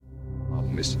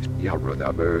Mrs. Yarrow,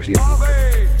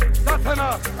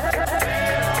 Satanas!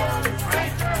 Hail,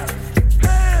 Satan!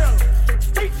 Hail,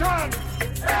 Satan!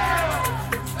 Hail,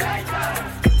 Satan!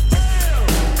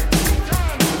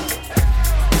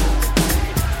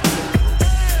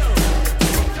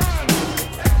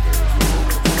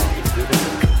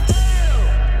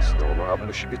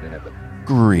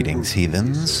 Greetings,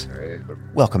 heathens.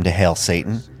 Welcome to Hail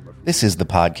Satan. This is the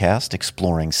podcast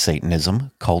exploring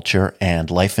Satanism, culture, and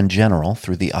life in general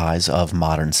through the eyes of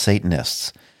modern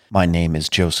Satanists. My name is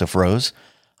Joseph Rose.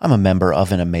 I'm a member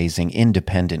of an amazing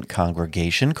independent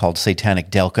congregation called Satanic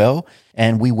Delco,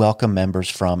 and we welcome members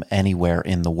from anywhere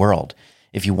in the world.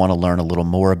 If you want to learn a little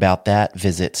more about that,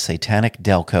 visit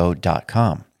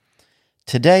satanicdelco.com.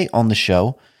 Today on the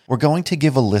show, we're going to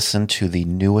give a listen to the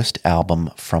newest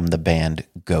album from the band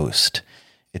Ghost.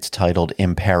 It's titled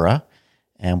Impera,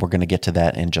 and we're going to get to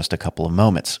that in just a couple of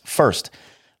moments. First,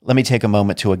 let me take a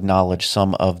moment to acknowledge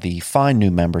some of the fine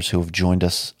new members who have joined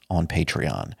us on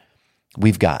Patreon.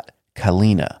 We've got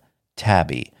Kalina,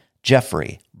 Tabby,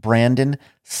 Jeffrey, Brandon,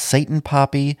 Satan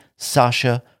Poppy,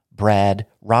 Sasha, Brad,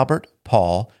 Robert,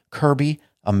 Paul, Kirby,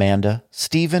 Amanda,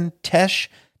 Stephen, Tesh,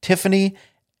 Tiffany,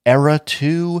 Era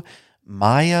 2,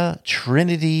 Maya,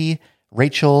 Trinity,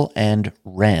 Rachel, and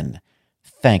Ren.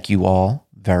 Thank you all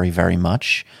very, very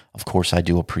much. Of course, I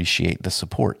do appreciate the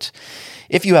support.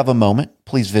 If you have a moment,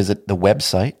 please visit the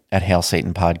website at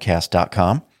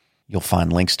hailsatanpodcast.com. You'll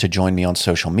find links to join me on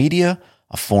social media,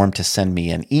 a form to send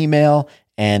me an email,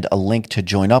 and a link to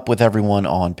join up with everyone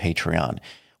on Patreon.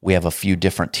 We have a few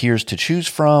different tiers to choose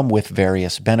from with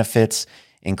various benefits,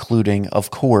 including, of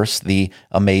course, the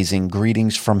amazing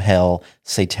Greetings from Hell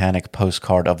Satanic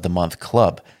Postcard of the Month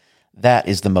Club. That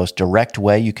is the most direct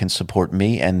way you can support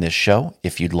me and this show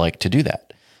if you'd like to do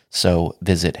that. So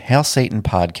visit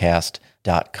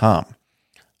hailsatanpodcast.com.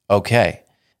 Okay,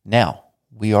 now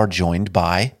we are joined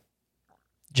by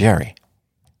Jerry.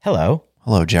 Hello.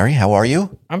 Hello, Jerry. How are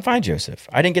you? I'm fine, Joseph.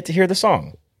 I didn't get to hear the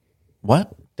song.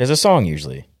 What? There's a song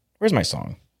usually. Where's my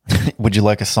song? Would you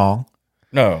like a song?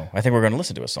 No, I think we're going to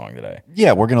listen to a song today.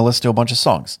 Yeah, we're going to listen to a bunch of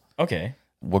songs. Okay.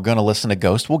 We're going to listen to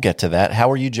Ghost. We'll get to that.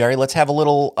 How are you, Jerry? Let's have a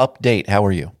little update. How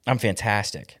are you? I'm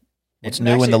fantastic. What's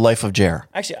new in the life of Jer?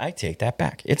 Actually, I take that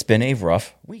back. It's been a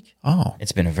rough week. Oh.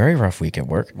 It's been a very rough week at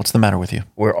work. What's the matter with you?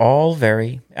 We're all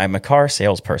I'm a car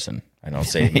salesperson. I don't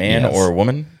say man Yes. or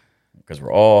woman because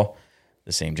we're all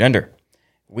the same gender.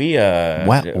 We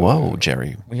Whoa,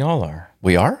 Jerry. We all are.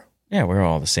 We are? Yeah, we're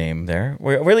all the same there.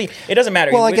 We're really, it doesn't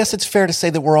matter. Well, I guess it's fair to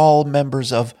say that we're all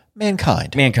members of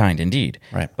mankind. Mankind, indeed.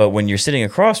 Right. But when you're sitting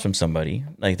across from somebody,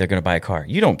 like they're going to buy a car,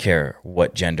 you don't care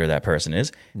what gender that person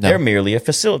is. No. They're merely a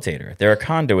facilitator. They're a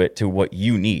conduit to what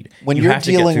you need. When you you're have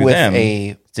to get dealing through with them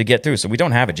a- to get through. So we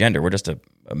don't have a gender. We're just a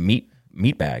meat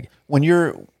bag. When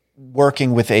you're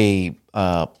working with a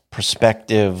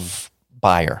prospective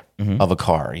buyer of a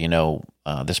car,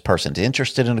 this person's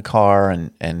interested in a car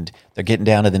and they're getting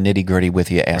down to the nitty-gritty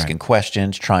with you, asking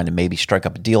questions, trying to maybe strike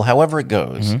up a deal, however it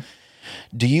goes.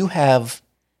 Do you have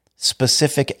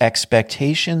specific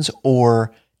expectations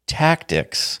or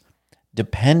tactics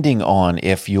depending on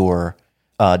if you're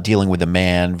dealing with a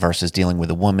man versus dealing with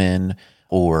a woman,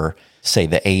 or say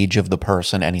the age of the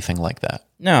person, anything like that?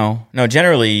 No.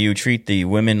 Generally, you treat the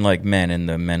women like men and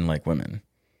the men like women.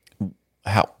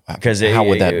 How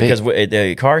would that be? Because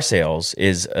the car sales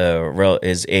is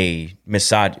a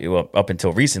up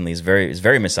until recently is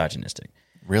very misogynistic.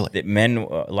 Really? That men,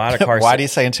 a lot of car. Why do you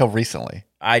say until recently?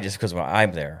 Because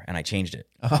I'm there and I changed it.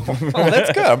 Oh,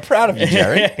 that's good. I'm proud of you,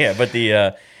 Jerry. Yeah, but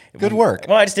Good work.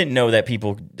 Well, I just didn't know that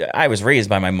people. I was raised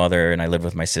by my mother and I lived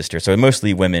with my sister, so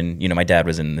mostly women. My dad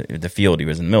was in the field; he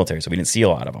was in the military, so we didn't see a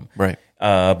lot of them. Right.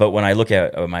 But when I look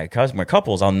at my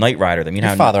couples, I'll night rider them.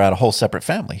 Your father had a whole separate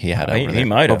family. He had he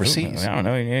might have overseas. I don't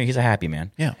know. He's a happy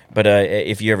man. Yeah. But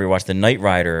if you ever watch the Night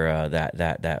Rider,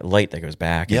 that light that goes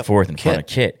back and forth in front of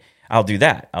Kit, I'll do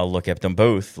that. I'll look at them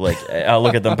both like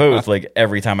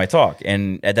every time I talk,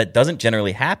 and that doesn't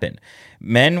generally happen.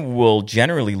 Men will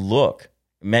generally look.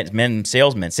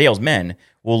 Salesmen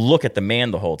will look at the man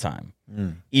the whole time,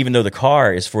 even though the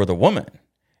car is for the woman.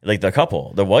 Like the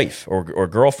couple, the wife or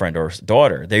girlfriend or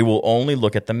daughter, they will only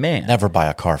look at the man. Never buy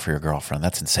a car for your girlfriend.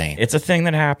 That's insane. It's a thing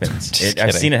that happens.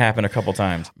 I've seen it happen a couple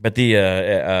times. But you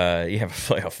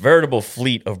have a veritable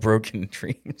fleet of broken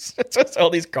dreams. It's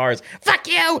all these cars. Fuck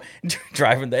you!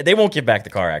 Driving. They won't give back the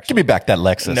car. Actually, Give me back that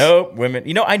Lexus. No, women.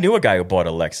 I knew a guy who bought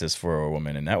a Lexus for a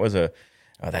woman, and that was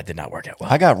that did not work out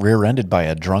well. I got rear-ended by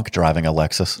a drunk driving a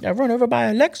Lexus. I run over by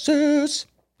a Lexus.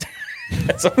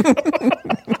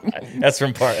 That's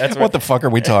from Park. That's What the fuck are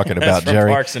we talking about, from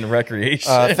Jerry? Parks and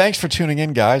Recreation. Thanks for tuning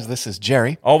in, guys. This is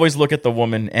Jerry. Always look at the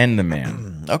woman and the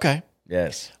man. Okay.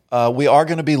 Yes. We are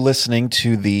going to be listening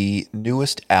to the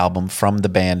newest album from the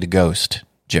band Ghost,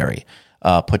 Jerry.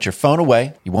 Put your phone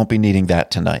away. You won't be needing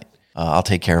that tonight. I'll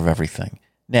take care of everything.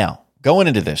 Now, going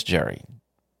into this, Jerry,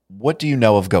 what do you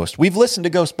know of Ghost? We've listened to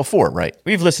Ghost before, right?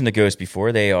 We've listened to Ghost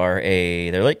before.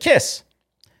 They're like Kiss.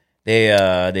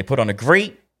 They put on a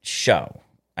great show.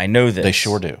 I know this. They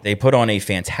sure do. They put on a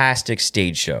fantastic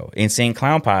stage show. Insane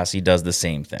Clown Posse does the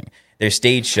same thing. Their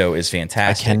stage show is I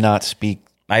fantastic. cannot speak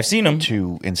I've seen them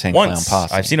to Insane once. Clown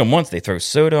Posse. I've seen them once. They throw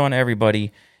soda on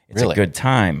everybody. It's Really? a good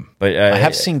time. But I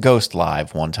have seen Ghost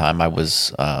live one time. I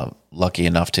was lucky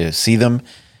enough to see them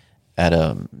at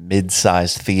a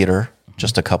mid-sized theater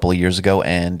just a couple of years ago,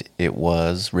 and it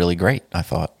was really great, I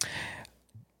thought.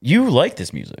 You like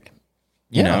this music.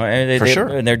 You know, and for sure.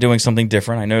 And they're doing something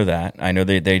different. I know that. I know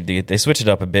they switch it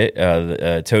up a bit.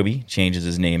 Toby changes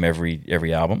his name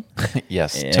every album.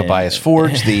 Yes, Tobias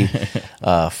Forge,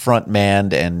 the front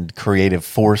man and creative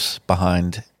force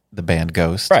behind the band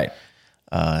Ghost. Right.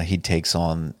 He takes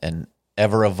on an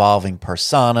ever-evolving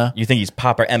persona. You think he's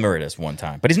Papa Emeritus one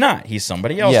time, but he's not. He's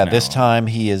somebody else Yeah, now. this time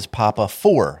he is Papa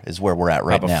 4 is where we're at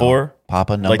right Papa now. 4?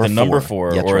 Papa number 4. Like the number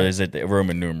 4, Yeah, or right. is it the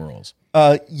Roman numerals?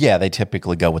 Yeah, they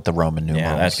typically go with the Roman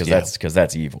numerals. Yeah, that's because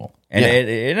that's evil. And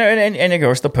Yeah. and of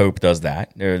course the Pope does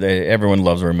that. Everyone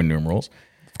loves Roman numerals.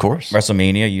 Of course.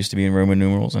 WrestleMania used to be in Roman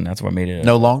numerals, and that's what made it.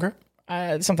 No longer?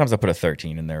 Sometimes I put a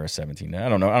 13 in there or 17. I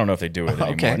don't know if they do it anymore.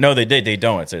 Okay. No, they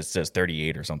don't. It says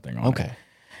 38 or something on it. Okay.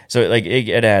 So like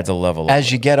it adds a level.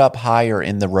 As you get up higher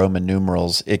in the Roman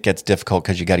numerals, it gets difficult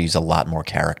because you got to use a lot more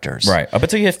characters. right up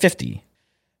until you hit 50.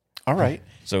 All right.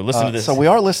 So listen to this. So we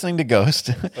are listening to Ghost.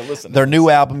 listen to Their new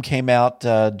album came out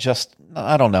just,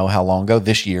 I don't know how long ago,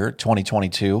 this year,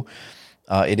 2022.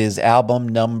 It is album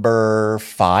number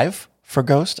 5 for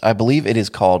Ghost. I believe it is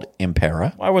called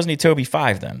Impera. Why wasn't he Toby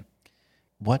 5 then?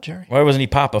 What, Jerry? Why wasn't he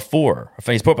Papa 4?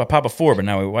 He's Papa 4, but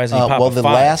now why isn't he Papa 5? Well, the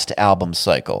last album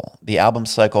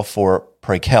cycle for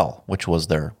Prequel, which was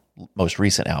their most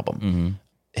recent album,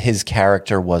 his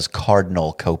character was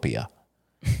Cardinal Copia.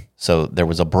 So there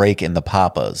was a break in the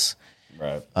Papas.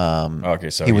 Right. Okay,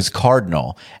 so He was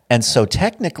Cardinal. And so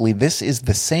technically this is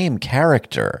the same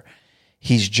character.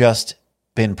 He's just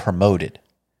been promoted.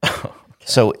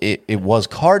 So it was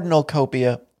Cardinal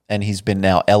Copia, and he's been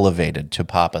now elevated to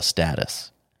Papa status.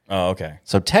 Oh, okay.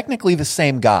 So technically the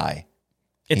same guy.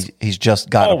 It's He's just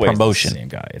got a always promotion. the same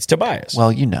guy. It's Tobias.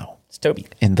 Well, you know, it's Toby.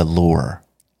 in the lore.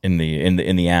 In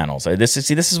the annals. This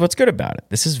is what's good about it.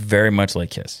 This is very much like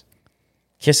Kiss.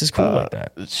 Kiss is cool like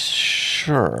that.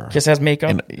 Sure. Kiss has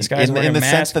makeup. This guy's wearing in a the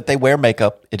mask. sense that they wear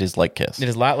makeup, it is like Kiss. It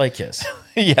is a lot like Kiss.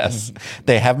 Yes.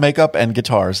 They have makeup and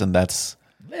guitars, and that's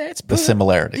Let's the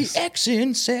similarities. The X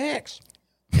in sex.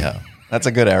 Yeah. That's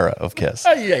a good era of Kiss.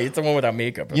 Oh, yeah, it's the one without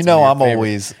makeup. That's You know, one of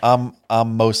your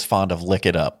I'm most fond of Lick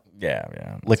It Up. Yeah,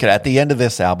 yeah. Lick It At the end of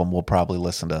this album, we'll probably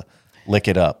listen to Lick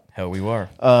It Up. Hell, we were.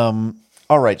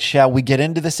 All right, shall we get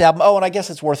into this album? Oh, and I guess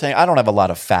it's worth saying, I don't have a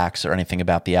lot of facts or anything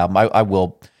about the album. I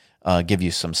will give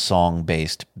you some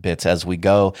song-based bits as we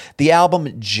go. The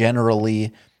album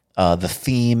generally, the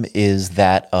theme is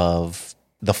that of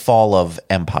the fall of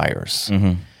empires.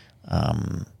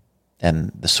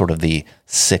 And the sort of the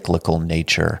cyclical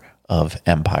nature of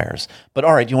empires. But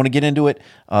all right, you want to get into it?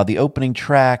 The opening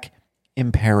track,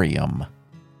 Imperium.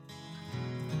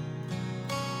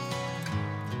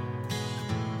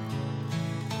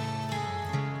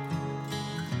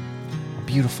 A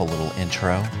beautiful little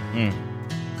intro.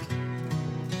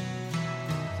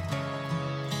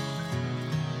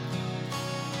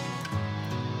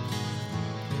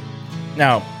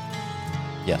 Now,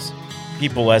 Yes.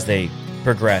 people as they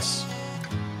progress,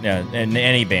 and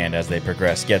any band as they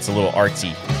progress gets a little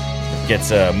artsy, gets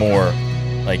more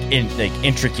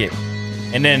intricate,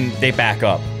 and then they back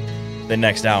up. The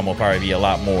next album will probably be a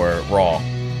lot more raw.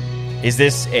 Is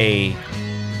this a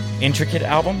intricate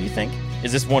album, you think?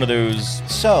 Is this one of those?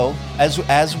 So,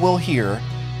 as we'll hear,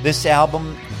 this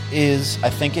album is, I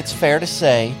think it's fair to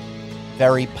say,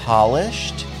 very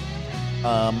polished,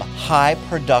 high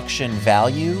production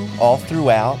value all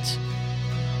throughout,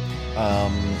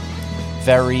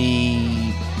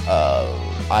 very,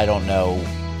 I don't know,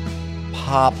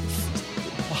 pop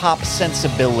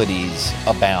sensibilities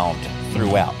abound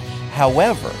throughout.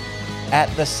 However, at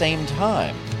the same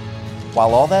time,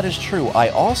 while all that is true, I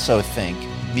also think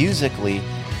musically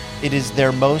it is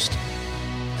their most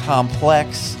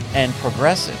complex and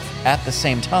progressive at the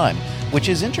same time, which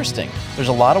is interesting. There's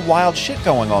a lot of wild shit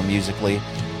going on musically,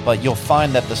 but you'll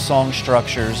find that the song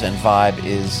structures and vibe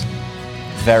is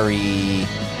very,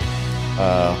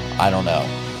 I don't know,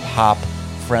 pop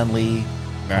friendly,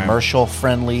 commercial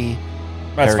friendly.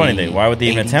 That's funny thing. Why would they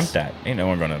even 80s. attempt that? Ain't no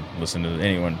one going to listen to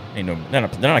anyone. They're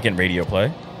not getting radio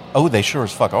play. Oh, they sure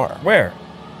as fuck are. Where?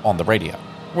 On the radio.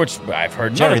 Which I've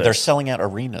heard. Jerry, none of they're this. selling out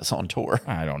arenas on tour.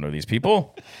 I don't know these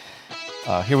people.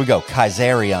 Here we go.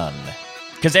 Kaisarion.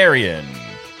 Kazarian.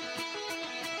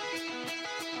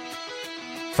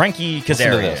 Frankie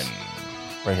Listen to Kazarian. this.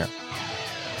 Right here.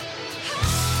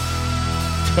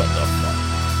 What the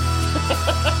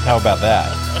fuck? How about that?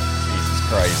 Jesus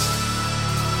Christ.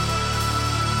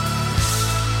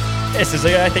 This is,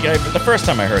 I think, the first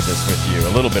time I heard this with you,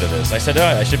 a little bit of this, I said,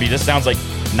 this sounds like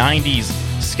 90s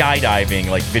skydiving,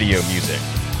 like, video music.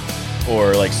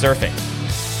 Or, like, surfing.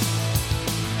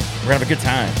 We're gonna have a good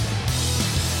time.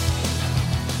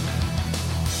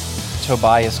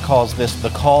 Tobias calls this the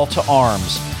call to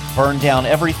arms. Burn down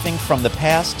everything from the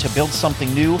past to build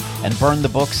something new and burn the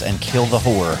books and kill the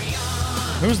whore.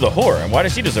 Who's the whore, and why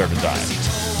does she deserve to die?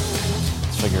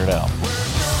 Let's figure it out.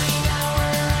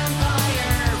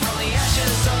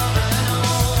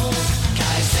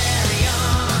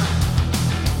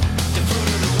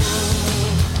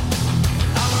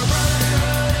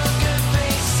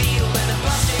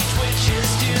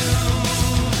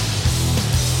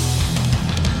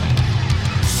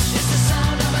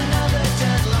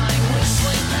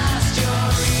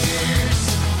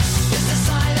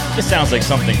 This sounds like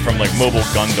something from like Mobile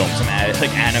Gundam, some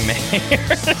like anime.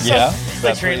 Yeah, like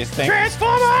that's what you think.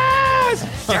 Transformers.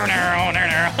 You know,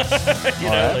 Alright.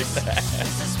 like that.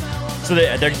 So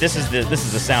this is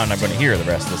the sound I'm going to hear the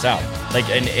rest of this album, like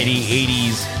an any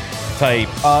 80s type.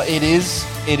 It is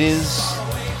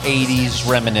 80s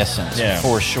reminiscent, Yeah.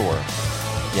 for sure.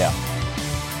 Yeah.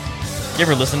 You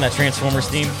ever listen to that Transformers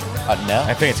theme? No.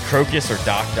 I think it's Crocus or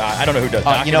Doc. I don't know who does.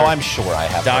 Doc You know, or, I'm sure I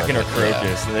have. Dokken heard or it,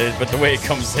 yeah. Crocus, but the way it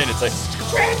comes in, it's like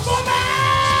Transformers.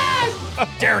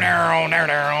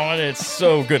 Down. It's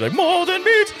so good, like more than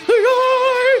meets the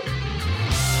eye.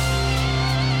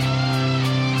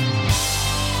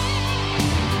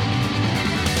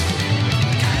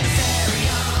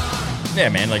 Yeah,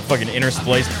 man, like fucking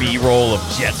interspliced B-roll of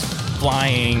jets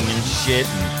flying and shit,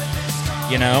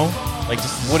 and you know, like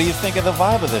just What do you think of the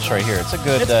vibe of this right here? It's a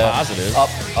good, It's positive.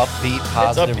 upbeat,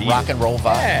 positive upbeat. rock and roll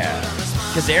vibe. Yeah.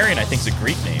 Kazarian, I think, is a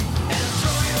Greek name.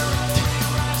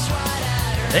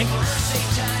 I think.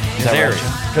 that right,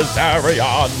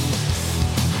 Kazarian.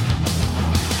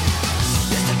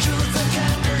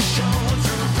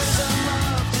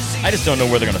 I just don't know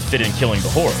where they're going to fit in killing the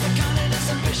whore.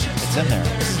 It's in there.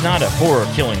 This is not a horror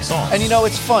killing song. And you know,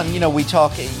 it's fun. You know, we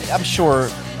talk. I'm sure.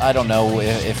 I don't know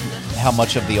if how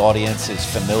much of the audience is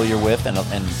familiar with and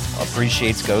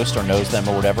appreciates Ghost or knows them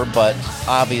or whatever. But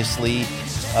obviously,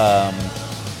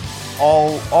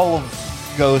 all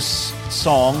of Ghost's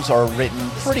songs are written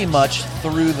pretty much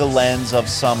through the lens of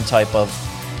some type of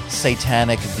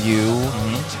satanic view,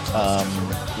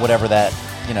 whatever that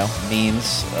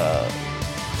means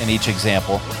in each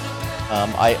example.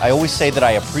 I always say that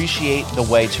I appreciate the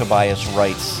way Tobias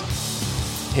writes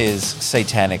his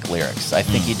satanic lyrics. I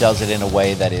think he does it in a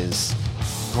way that is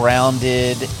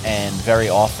grounded and very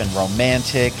often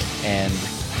romantic and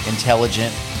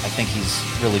intelligent. I think he's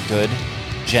really good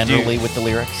generally with the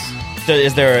lyrics. So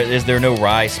is there no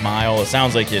wry smile? It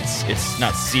sounds like it's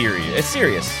not serious. It's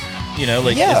serious. You know,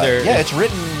 like Yeah, is there, it's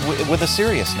written with a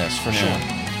seriousness for sure.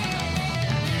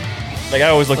 Like I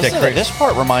always looked Listen at to this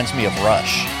part reminds me of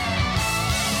Rush.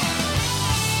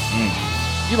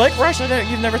 You like Rush?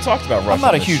 You've never talked about Rush. I'm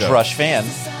not on a this huge show. Rush fan,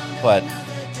 but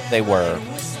they were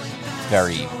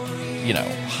very,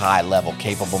 high-level,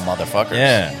 capable motherfuckers.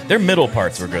 Yeah, their middle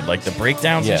parts were good. Like the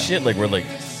breakdowns Yeah. and shit. Like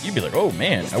you'd be like, oh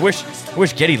man, I wish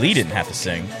Geddy Lee didn't have to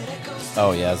sing.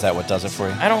 Oh yeah, is that what does it for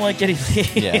you? I don't like Geddy Lee.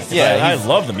 Yeah. But Yeah, I he's-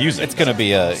 love the music. It's gonna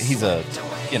be he's a,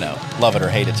 love it or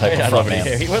hate it type I of love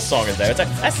frontman. it. What song is that? It's like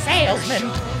a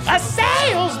salesman, a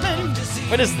salesman.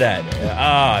 What is that?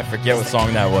 I forget what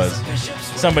song that was.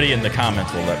 Somebody in the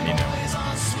comments will let me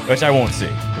know, which I won't see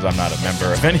because I'm not a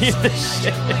member of any of this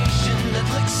shit.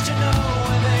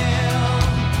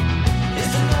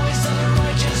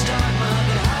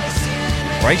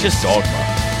 Righteous Dogma.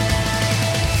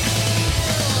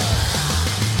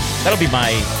 That'll be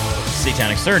my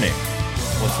satanic surname.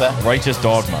 What's that? Righteous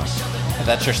Dogma.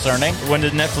 That's your surname? When the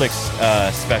Netflix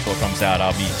special comes out,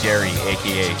 I'll be Jerry,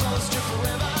 aka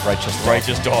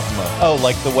Righteous Dogma. Oh,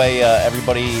 like the way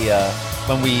everybody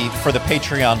when for the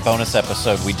Patreon bonus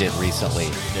episode we did recently,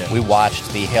 we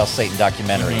watched the Hail Satan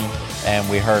documentary, and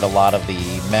we heard a lot of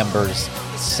the members,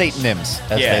 Satanims,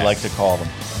 as they like to call them.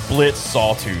 Blitz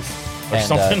Sawtooth. or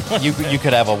something. You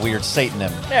could have a weird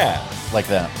Satanym like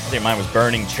that. I think mine was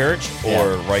Burning Church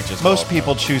or Righteous. Most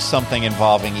people choose something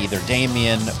involving either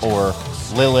Damien or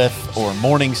Lilith or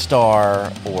Morning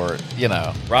Star or,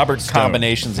 Robert Stone.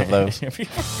 Combinations of those.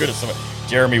 Good as somebody.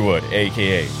 Jeremy Wood,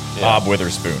 a.k.a. Bob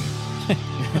Witherspoon.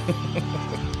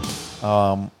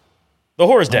 The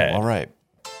whore's dead. All right.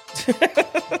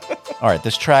 All right,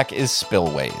 this track is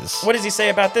Spillways. What does he say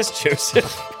about this,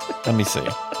 Joseph? Let me see.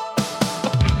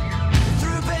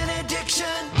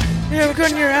 You have a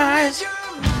good in your eyes.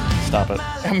 Stop it.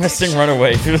 I'm going to sing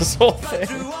Runaway through this whole thing.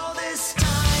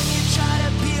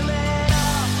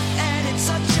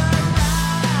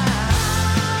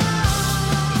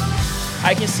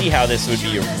 I can see how this would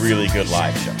be a really good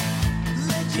live show.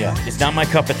 Yeah. It's not my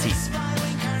cup of tea.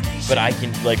 But I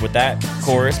can, like, with that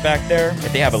chorus back there,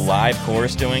 if they have a live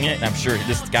chorus doing it, and I'm sure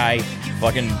this guy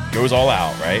fucking goes all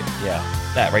out, right? Yeah.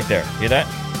 That right there. Hear that?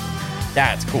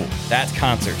 That's cool. That's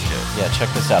concert shit. Yeah, check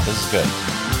this out. This is good.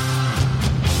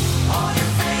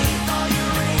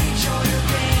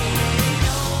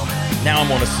 Now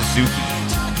I'm on a Suzuki,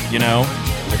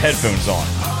 with headphones on.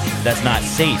 That's not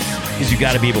safe, because you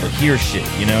got to be able to hear shit,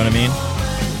 you know what I mean?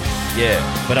 Yeah,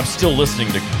 but I'm still listening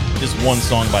to this one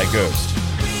song by Ghost.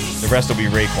 The rest will be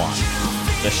Raekwon,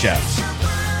 the chef.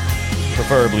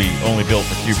 Preferably only built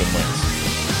for Cuban links.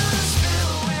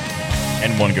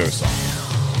 And one Ghost song.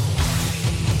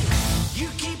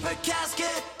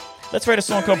 Let's write a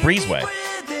song called Breezeway.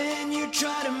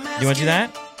 You want to do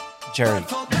that? Jerry,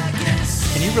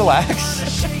 can you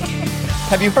relax?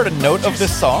 Have you heard a note of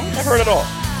this song? I've heard it all.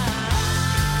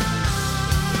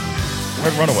 I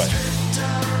heard Runaway.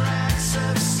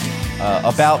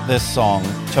 About this song,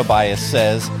 Tobias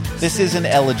says, "This is an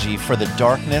elegy for the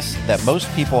darkness that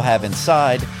most people have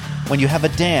inside. When you have a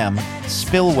dam,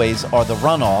 spillways are the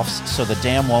runoffs so the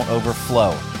dam won't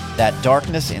overflow. That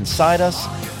darkness inside us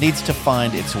needs to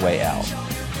find its way out."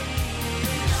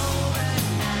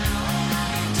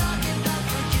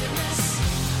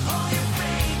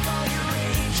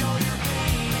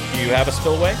 Do you have a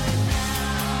spillway?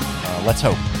 Let's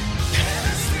hope.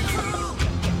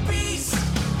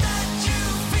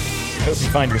 I hope you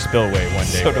find your spillway one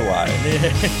day. So do I.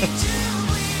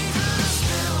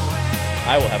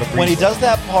 I will have a breezeway. When he does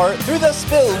that part, through the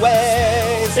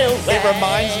spillways, it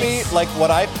reminds me, like,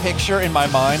 what I picture in my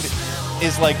mind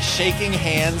is, like, shaking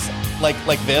hands like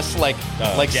this, like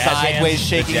sideways hands?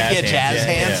 shaking, Jazz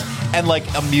hands. and like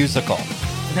a musical.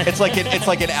 It's like an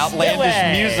outlandish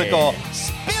Spillway. musical.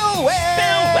 Spillway!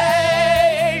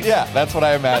 Yeah, that's what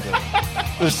I imagine.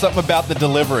 There's something about the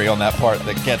delivery on that part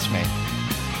that gets me.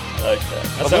 I like that.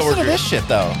 That's But how listen to this shit,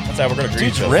 though. That's how we're going to greet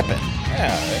Dude's each other. ripping.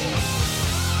 Yeah.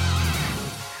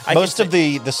 Most of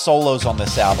the solos on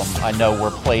this album, I know,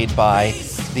 were played by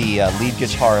the lead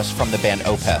guitarist from the band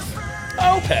Opeth.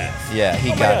 Opeth. Yeah, he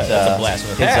Oh my got God, that's a blast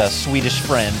from the his past. Swedish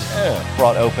friend Yeah.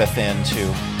 brought Opeth in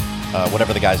to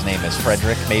whatever the guy's name is,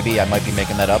 Frederick. Maybe I might be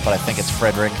making that up, but I think it's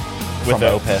Frederick from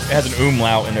Opeth. It has an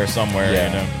umlaut in there somewhere. Yeah.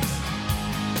 You know.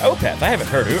 Opeth. I haven't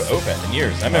heard Opeth in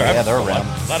years. I remember. yeah, they're a around.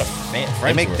 lot of friends.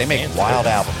 They make wild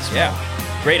albums. Man.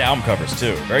 Yeah, great album covers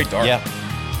too. Very dark. Yeah.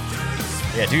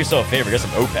 Yeah. Do yourself a favor. Get some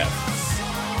Opeth.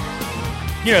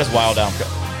 You know, it's wild album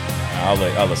cover.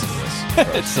 I'll listen to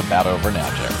this. It's about over now,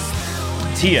 Jerry.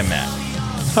 Tiamat.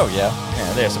 Oh yeah.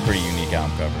 Yeah, they have some pretty unique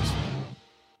album covers.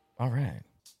 All right.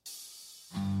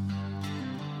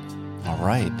 All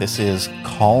right. This is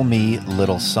 "Call Me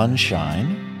Little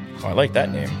Sunshine." Oh, I like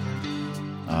that name.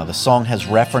 The song has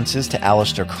references to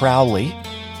Aleister Crowley,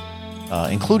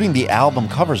 including the album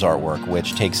covers artwork,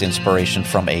 which takes inspiration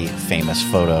from a famous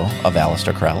photo of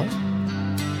Aleister Crowley.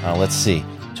 Let's see.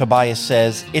 Tobias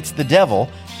says, "It's the devil,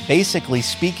 basically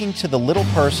speaking to the little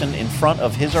person in front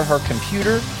of his or her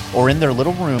computer or in their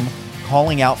little room,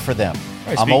 calling out for them.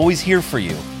 I'm always here for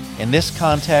you. In this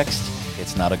context,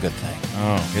 it's not a good thing."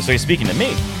 Oh, okay, so he's speaking to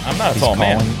me. I'm not a tall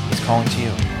man. He's calling to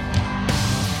you.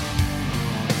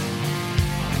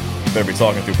 Better be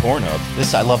talking through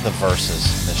Pornhub. I love the verses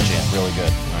in this jam. Really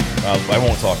good. I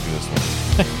won't talk through this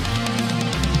one.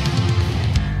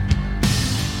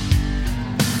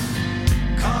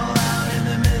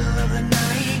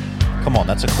 Come on,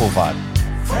 that's a cool vibe.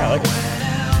 Yeah, I like it.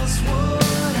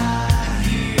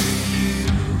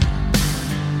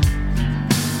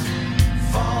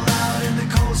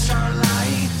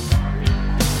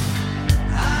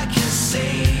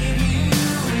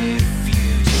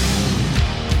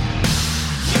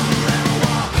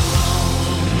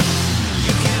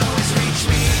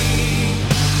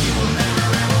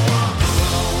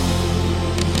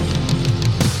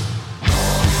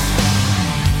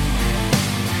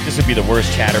 This would be the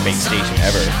worst Chattermate station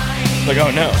ever. Like,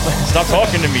 oh no, stop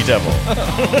talking to me, devil.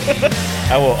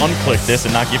 I will unclick this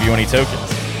and not give you any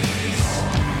tokens.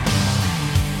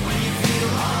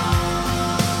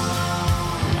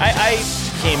 I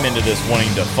came into this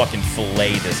wanting to fucking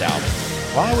fillet this album.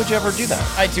 Why would you ever do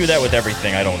that? I do that with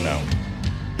everything I don't know.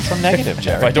 So negative,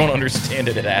 Jerry. If I don't understand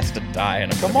it, it has to die.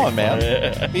 And Come on,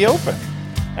 man. Be open.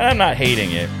 And I'm not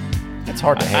hating it. It's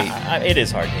hard to hate. It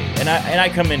is hard to hate. And I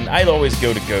come in, I always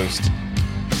go to Ghost.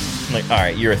 I'm like, all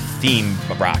right, you're a theme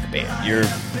rock band.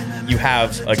 You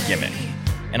have a gimmick.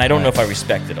 And I don't know if I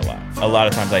respect it a lot. A lot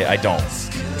of times I don't.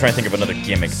 I'm trying to think of another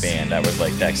gimmick band that was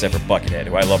like that, except for Buckethead,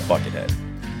 who I love Buckethead.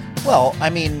 Well, I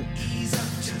mean,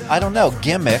 I don't know.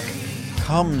 Gimmick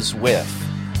comes with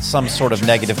some sort of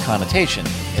negative connotation.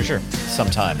 For sure.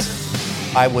 Sometimes.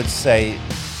 I would say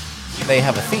they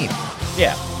have a theme.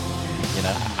 Yeah. You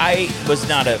know? I was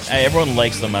not everyone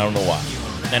likes them, I don't know why.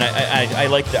 And I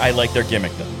like their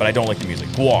gimmick though, but I don't like the music.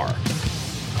 Gwar.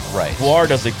 Right. Gwar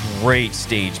does a great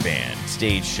stage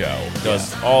show,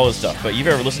 does all this stuff. But you've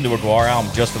ever listened to a Gwar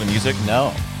album just for the music?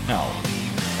 No.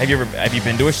 Have you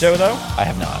been to a show though? I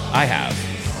have not. I have.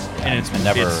 And it's I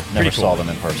never cool. saw them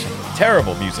in person.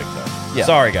 Terrible music though. Yeah.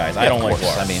 Sorry guys, I don't like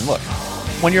course. Gwar. I mean, look,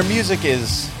 when your music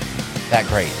is that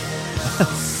great,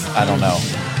 I don't know.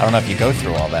 I don't know if you go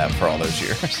through all that for all those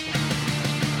years.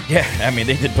 Yeah, I mean,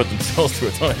 they did put themselves through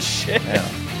a ton of shit. Yeah.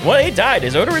 Well, he died.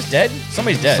 Is Odorous dead?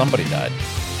 Somebody's dead. Somebody died.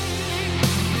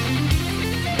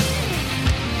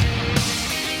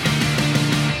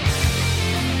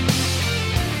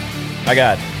 I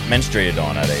got menstruated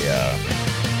on at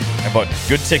I bought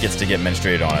good tickets to get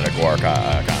menstruated on at a Gwar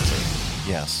concert.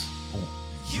 Yes.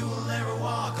 You will never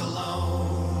walk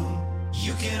alone.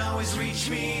 You can always reach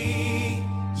me.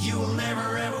 You will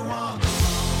never ever walk alone.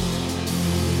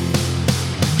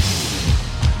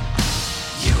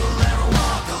 You will never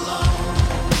walk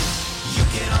alone. You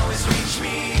can always reach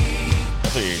me.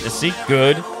 Is he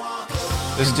good?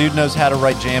 This dude knows how to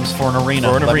write jams for an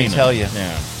arena. Let me tell you.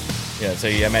 Yeah. So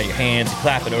you have your hands, you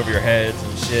clap it over your heads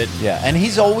and shit. Yeah, and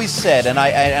he's always said, and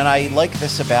I like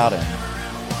this about him.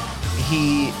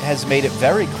 He has made it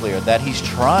very clear that he's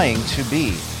trying to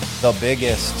be the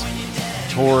biggest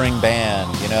touring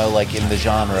band, you know, like in the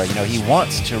genre. You know, he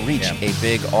wants to reach a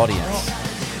big audience.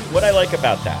 What I like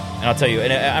about that, and I'll tell you,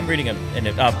 and I'm reading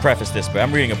and I'll preface this, but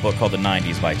I'm reading a book called The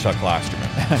 90s by Chuck Klosterman.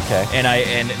 Okay. And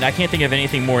I can't think of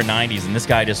anything more 90s, and this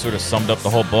guy just sort of summed up the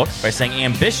whole book by saying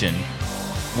ambition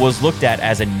was looked at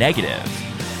as a negative.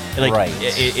 Like right.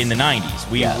 in the 90s,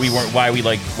 we weren't why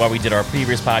we did our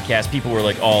previous podcast. People were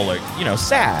like all like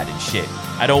sad and shit.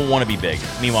 I don't want to be big.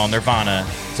 Meanwhile, Nirvana,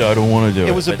 so I don't want to do it.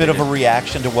 It was a bit of a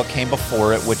reaction to what came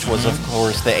before it, which was of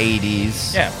course the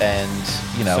 80s. Yeah. And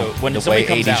so when the way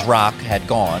 80s out, rock had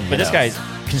gone. But this guy's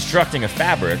constructing a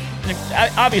fabric.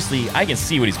 Obviously, I can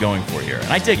see what he's going for here,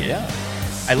 and I dig it. Yeah.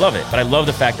 I love it, but I love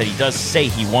the fact that he does say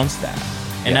he wants that,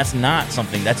 and that's not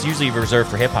something that's usually reserved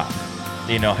for hip hop.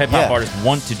 You know, hip hop artists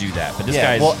want to do that, but this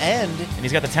guy's and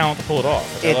he's got the talent to pull it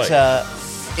off.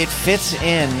 It fits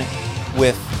in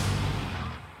with.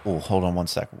 Oh, hold on one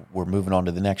sec. We're moving on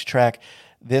to the next track.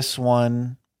 This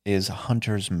one is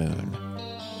Hunter's Moon.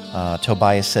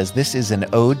 Tobias says this is an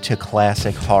ode to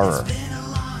classic horror.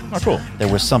 Oh, cool. There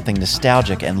was something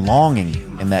nostalgic and longing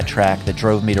in that track that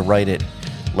drove me to write it,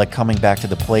 like coming back to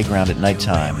the playground at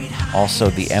nighttime. Also,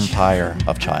 the empire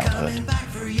of childhood.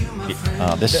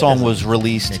 This song was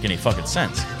released. Make any fucking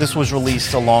sense? This was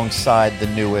released alongside the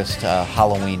newest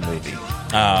Halloween movie.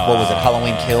 What was it?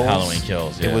 Halloween Kills. Halloween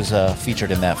Kills. Yeah. It was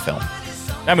featured in that film.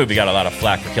 That movie got a lot of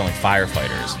flack for killing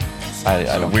firefighters. I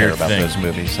don't care about those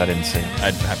movies. I didn't see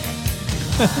it.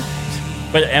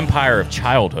 But Empire of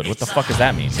Childhood. What the fuck does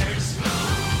that mean?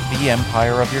 The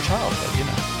empire of your childhood. You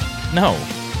know. No.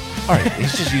 All right.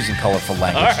 He's just using colorful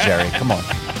language, Jerry. Come on.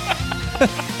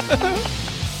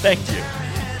 Thank you.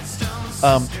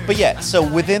 But yeah, so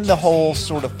within the whole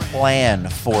sort of plan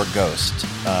for Ghost,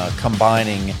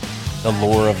 combining the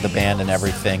lore of the band and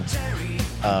everything,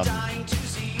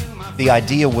 the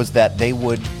idea was that they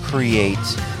would create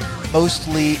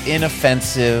mostly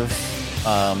inoffensive,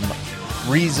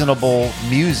 reasonable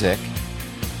music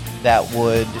that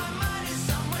would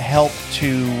help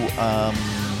to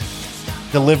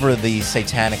deliver the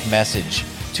satanic message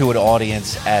to an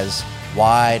audience as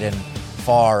wide and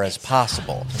far as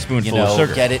possible. A spoonful of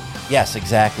sugar. Get it, yes,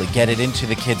 exactly. Get it into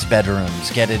the kids'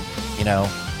 bedrooms. Get it,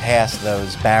 past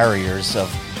those barriers of,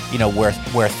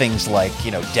 where things like,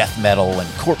 death metal and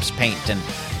corpse paint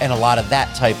and a lot of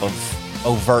that type of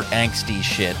overt angsty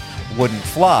shit wouldn't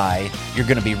fly. You're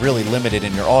going to be really limited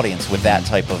in your audience with that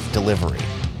type of delivery.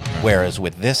 Whereas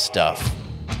with this stuff,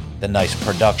 the nice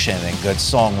production and good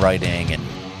songwriting and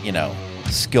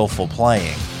skillful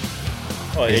playing.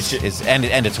 Well,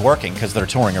 And it's working because they're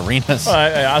touring arenas.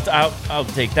 Well, I'll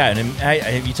take that. And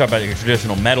you talk about like a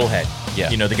traditional metalhead. Yeah.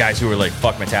 The guys who are like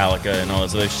fuck Metallica and all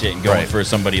this other shit, and going for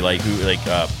somebody like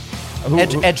Edgelords.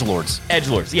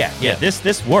 Edgelords. Yeah.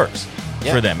 This works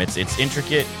Yeah. for them. It's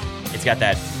intricate. It's got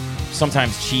that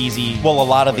sometimes cheesy. Well, a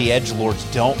lot of the edgelords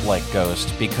don't like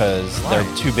Ghost because they're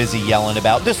too busy yelling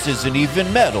about this isn't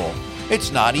even metal. It's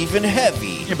not even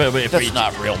heavy. Yeah, but that's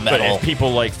not real metal. But if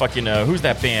people like fucking who's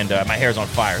that band? My Hair's on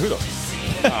Fire. Who the?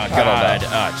 Oh God!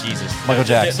 Oh Jesus! Michael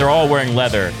Jackson. They're all wearing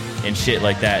leather and shit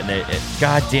like that. And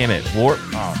God damn it, War.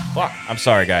 Oh fuck! I'm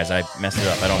sorry, guys. I messed it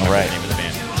up. I don't remember the name of the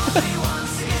band.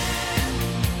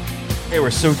 They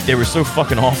were so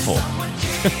fucking awful.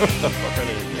 What the fuck are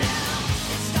they doing?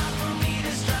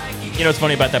 You know what's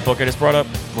funny about that book I just brought up?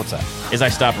 What's that? Is I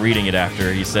stopped reading it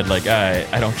after he said like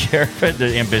I don't care if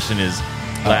the ambition is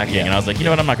lacking, and I was like, you know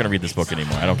what, I'm not going to read this book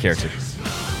anymore. I don't care to.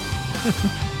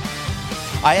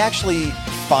 I actually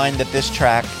find that this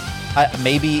track, I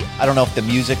don't know if the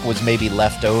music was maybe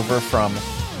left over from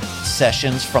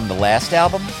sessions from the last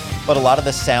album, but a lot of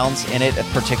the sounds in it,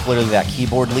 particularly that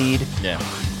keyboard lead,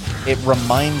 it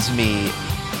reminds me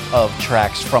of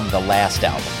tracks from the last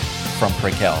album from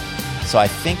Prequel. So I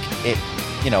think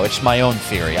it's my own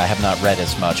theory. I have not read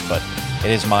as much, but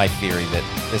it is my theory that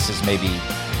this is maybe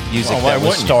music that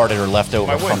was started or left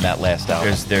over from that last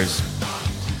album. There's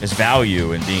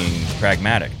value in being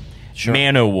pragmatic. Sure.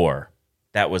 Manowar.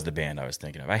 That was the band I was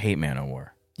thinking of. I hate Manowar.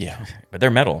 Yeah. But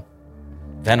they're metal.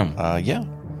 Venom. Yeah.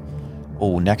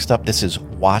 Oh, next up, this is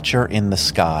Watcher in the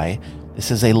Sky. This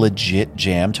is a legit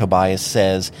jam. Tobias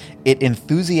says, it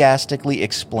enthusiastically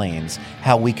explains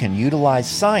how we can utilize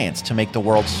science to make the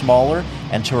world smaller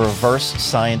and to reverse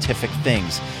scientific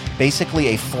things. Basically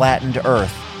a flattened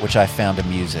earth, which I found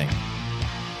amusing.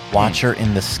 Watcher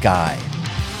in the Sky.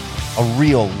 A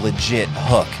real legit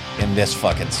hook in this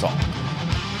fucking song.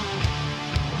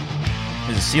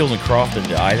 Is it Seals and Croft and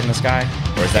the Eyes in the Sky?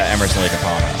 Or is that Emerson, Lake and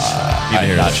Palmer?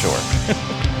 I'm not sure.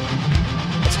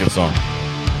 That's a good song.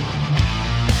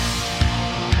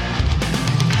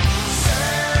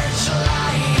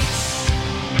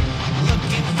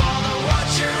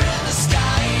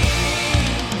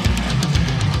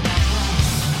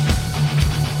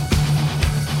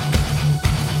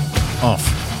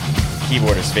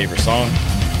 Keyboarder's favorite song.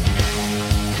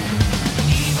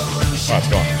 Oh, it's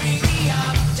going.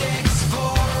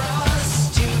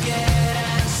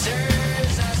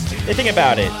 The thing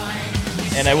about it,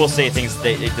 and I will say things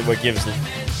that what gives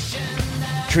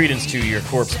credence to your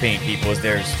corpse paint people is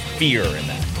there's fear in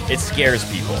that. It scares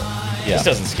people. Yeah. This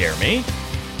doesn't scare me.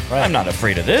 Right. I'm not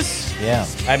afraid of this. Yeah.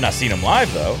 I have not seen them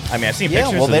live, though. I mean, I've seen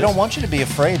pictures well, of they this. don't want you to be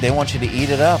afraid. They want you to eat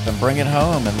it up and bring it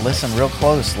home and listen real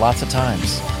close lots of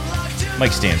times.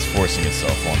 Mic stand's forcing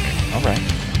itself on me. All right.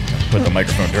 Put the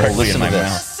microphone directly in my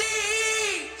mouth.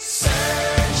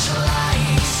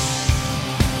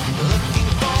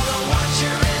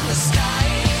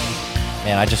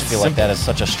 Man, I just feel like that is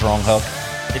such a strong hook.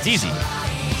 It's easy.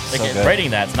 Like So good. writing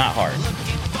that's not hard.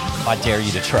 I dare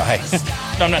you to try.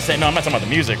 I'm not talking about the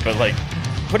music, but like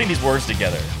putting these words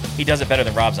together. He does it better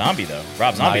than Rob Zombie, though.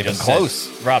 Rob Zombie even just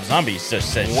close. Rob Zombie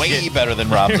just says Way shit. better than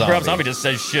Rob Zombie. Rob Zombie just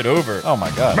says shit over. Oh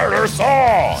my god. Murder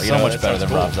Saw! So much better than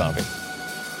Rob Zombie.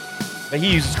 But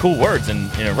he uses cool words in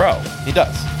a row. He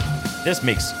does. This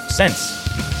makes sense.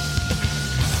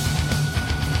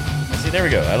 See, there we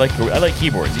go. I like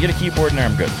keyboards. You get a keyboard in there,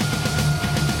 I'm good.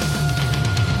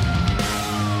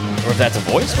 Or if that's a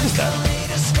voice, what is that?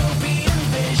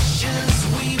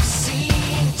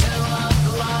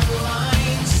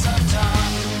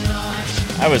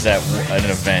 I was at an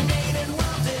event,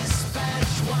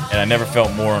 and I never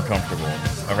felt more uncomfortable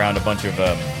around a bunch of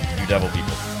New Devil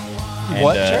people. And,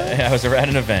 What, Jerry? I was at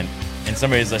an event, and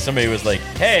somebody was like,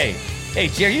 "Hey,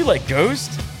 Jerry, you like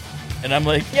Ghost?" And I'm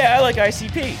like, "Yeah, I like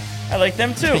ICP. I like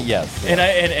them too." Yes. And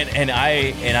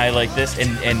I like this,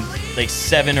 and like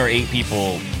 7 or 8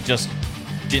 people just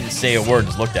didn't say a word,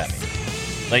 just looked at me.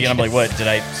 Like, and I'm like, "What? Did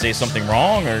I say something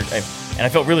wrong?" And I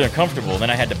felt really uncomfortable.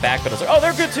 Then I had to back, but I was like, "Oh,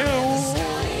 they're good too."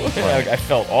 Right. I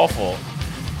felt awful.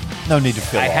 No need to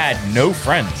feel I awful. had no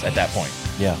friends at that point.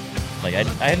 Yeah. Like I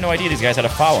had no idea these guys had a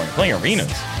following. Playing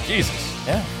arenas. Jesus.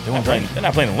 Yeah. Doing great. They're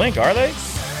not playing the Link, are they?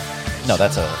 No,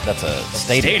 that's a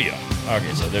stadium.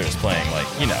 Okay, so they're just playing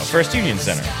First Union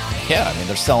Center. Yeah, I mean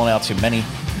they're selling out to many,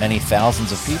 many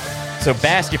thousands of people. So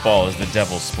basketball is the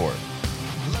devil's sport.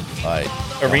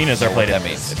 Arenas are played that at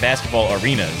means. basketball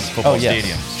arenas, football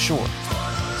stadiums. Sure.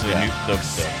 So Yeah. the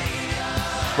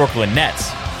Brooklyn Nets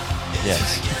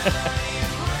Yes.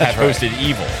 have hosted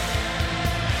Evil.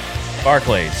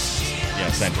 Barclays,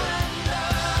 Central.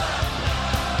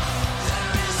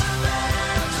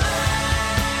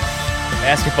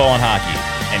 Basketball and hockey.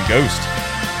 And Ghost.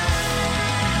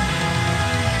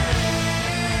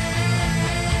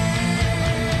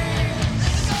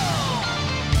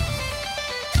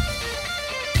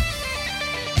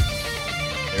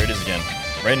 There it is again.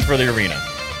 Right in front of the arena.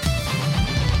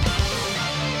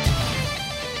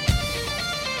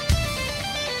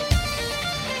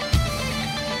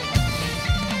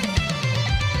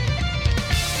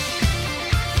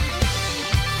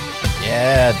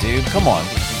 Yeah, dude, come on.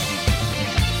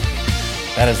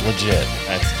 That is legit.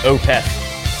 That's Opeth.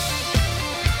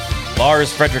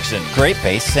 Lars Fredriksson. Great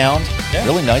bass sound. Yeah.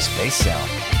 Really nice bass sound.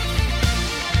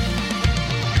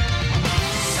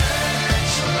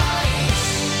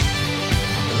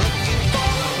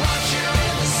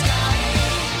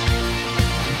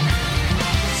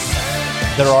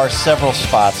 There are several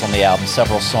spots on the album,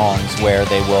 several songs where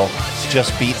they will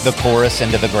just beat the chorus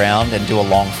into the ground and do a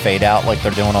long fade out like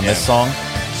they're doing on this song,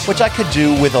 which I could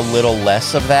do with a little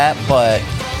less of that, but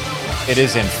it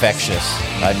is infectious.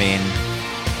 I mean,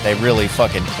 they really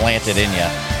fucking plant it in you.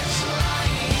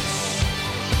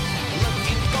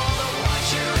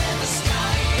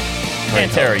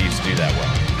 Pantera used to do that well.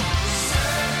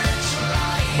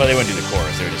 Well, they wouldn't do the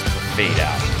chorus, they would just fade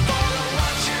out.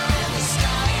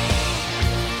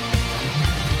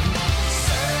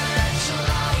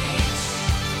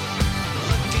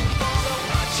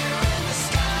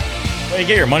 Well, you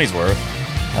get your money's worth.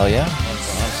 Hell yeah.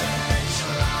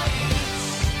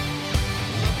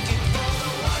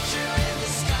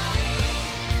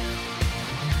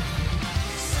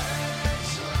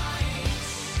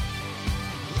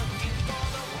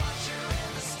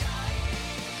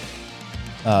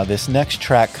 This next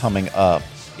track coming up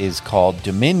is called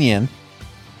Dominion,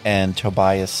 and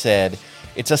Tobias said,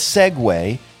 it's a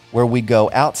segue where we go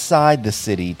outside the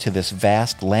city to this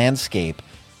vast landscape,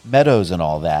 meadows and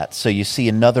all that, so you see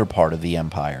another part of the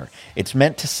empire. It's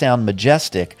meant to sound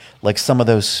majestic like some of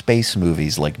those space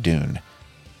movies like Dune.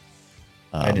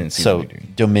 I didn't see so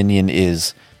Dune. Dominion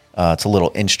is it's a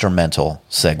little instrumental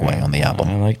segue on the album.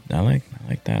 I like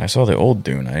that. I saw the old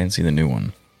Dune. I didn't see the new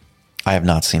one. I have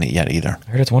not seen it yet either. I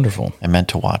heard it's wonderful. I meant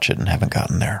to watch it and haven't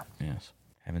gotten there. Yes,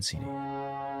 haven't seen it.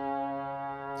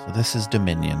 So this is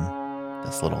Dominion,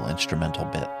 this little instrumental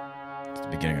bit. It's the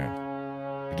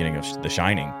beginning of The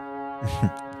Shining.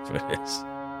 That's what it is.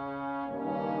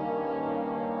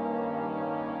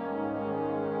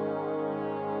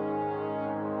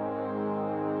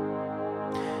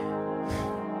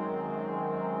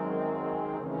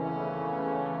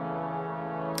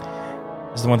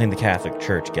 This is the one thing the Catholic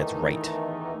Church gets right.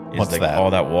 Is What's like that?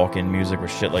 all that walk-in music or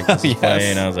shit like this is Yes.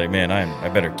 playing. I was like, man, I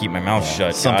better keep my mouth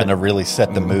shut. Something to really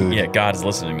set the mood. Yeah, God's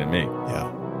listening to me.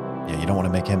 Yeah. Yeah, you don't want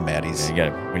to make him mad. He's You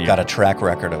got a track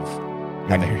record of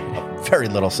having a very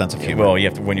little sense of humor. Well, you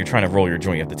have to, when you're trying to roll your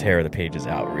joint, you have to tear the pages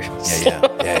out real slow,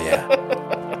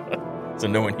 yeah. so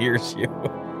no one hears you.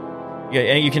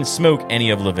 Yeah, and you can smoke any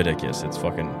of Leviticus. It's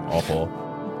fucking awful.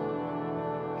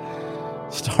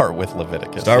 Start with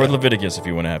Leviticus. Start with Leviticus if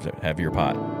you want to have your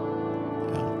pot.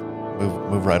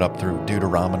 Move right up through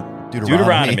Deuteronomy.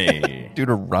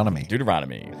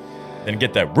 Deuteronomy. Then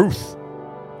get that Ruth.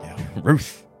 Yeah.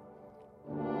 Ruth.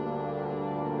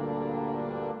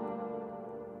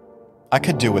 I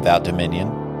could do without Dominion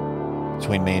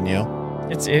between me and you.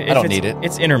 I don't need it.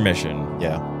 It's intermission.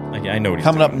 Yeah. Like, I know what he's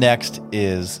Coming up doing. next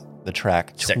is the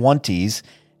track Sick. 20s,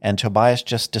 and Tobias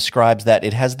just describes that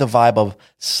it has the vibe of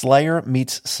Slayer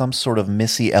meets some sort of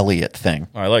Missy Elliott thing.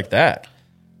 Oh, I like that.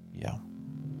 Yeah.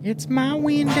 It's my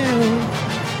window.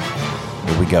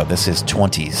 Here we go. This is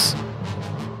 20s.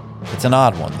 It's an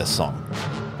odd one, this song.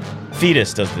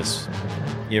 Fetus does this.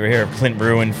 You ever hear of Clint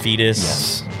Ruin, Fetus?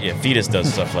 Yes. Yeah, Fetus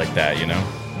does stuff like that, you know?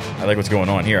 I like what's going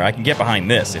on here. I can get behind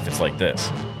this if it's like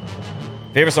this.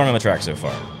 Favorite song on the track so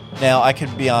far? Now, I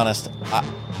could be honest.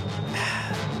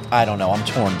 I don't know. I'm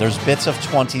torn. There's bits of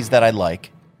 20s that I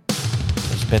like.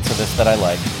 There's bits of this that I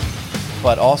like.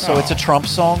 But also, it's a Trump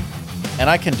song, and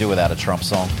I can do without a Trump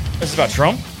song. This is about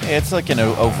Trump? It's like an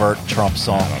overt Trump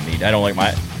song. I don't like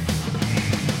my...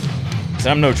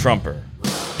 So I'm no Trumper.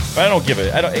 But I don't give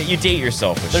it. You date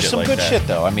yourself with There's shit some like good that. shit,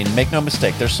 though. I mean, make no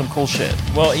mistake. There's some cool shit.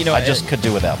 Well, you know... I just could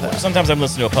do without that. Sometimes I'm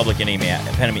listening to a Public Enemy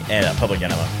album.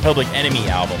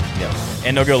 Yeah.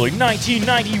 And they'll go like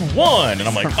 1991, and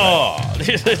I'm like, oh,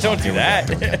 don't do that.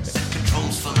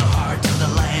 Controls for the heart of the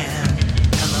land.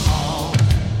 Tell them all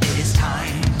it is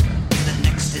time. The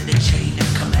next in the chain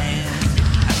of command.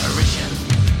 Apparition.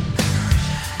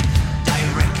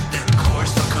 Direct the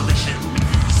course for collision.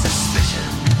 Suspicion.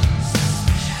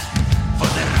 For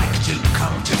the right to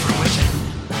come to fruition.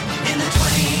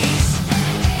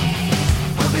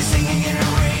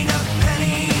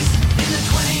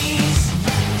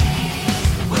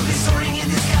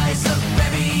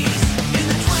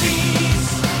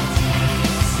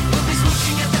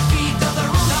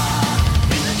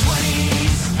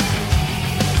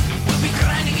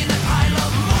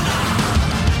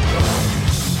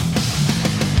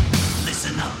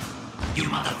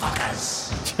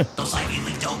 suckers. Those Ivy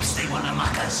League dopes, they wanna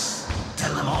mock us.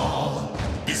 Tell them all,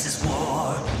 this is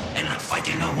war, and not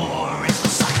fighting a war, it's for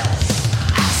suckers.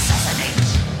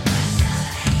 Assassinate.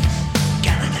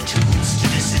 Gather the tools to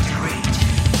disintegrate.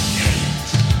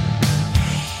 Hate.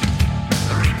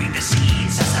 Reaping the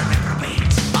seeds as a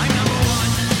reprobate. I'm number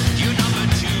one, you number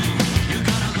two. You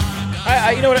got a lot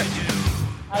of You know what?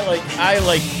 I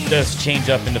like this change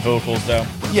up in the vocals though.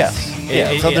 Yes.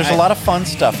 So there's a lot of fun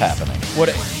stuff happening.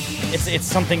 It's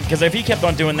something because if he kept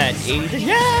on doing that,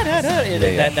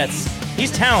 that's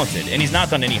he's talented and he's not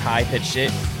done any high pitched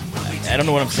shit. I don't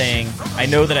know what I'm saying. I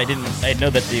know that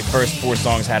the first 4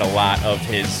 songs had a lot of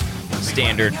his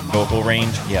standard vocal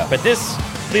range. Yeah. But this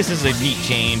is a neat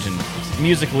change and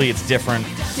musically it's different.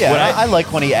 Yeah, I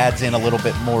like when he adds in a little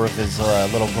bit more of his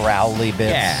little growly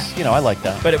bits. Yeah. You know, I like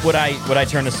that. But would I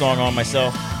turn the song on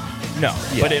myself? No.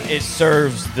 Yeah. But it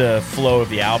serves the flow of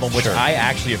the album, which Sure. I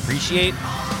actually appreciate.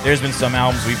 There's been some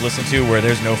albums we've listened to where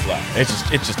there's no flow. It's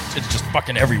just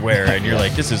fucking everywhere, and you're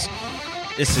like, this is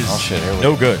Oh, shit, here we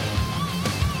no go. good.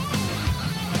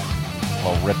 A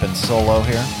little ripping solo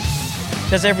here.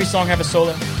 Does every song have a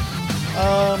solo?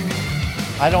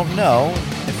 I don't know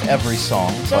if every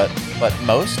song, but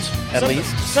most, at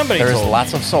least. There's told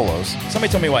lots of solos.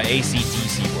 Somebody told me why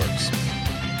AC/DC works.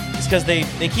 It's because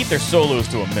they keep their solos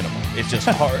to a minimum. It's just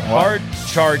hard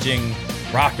charging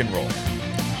rock and roll.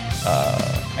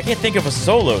 I can't think of a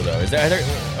solo though. Is there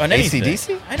on anything?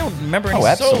 AC/DC? I don't remember any Oh,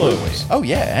 absolutely. solos. Oh,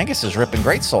 yeah. Angus is ripping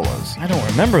great solos. I don't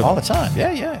remember them All the time.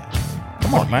 Yeah.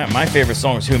 Come on. My favorite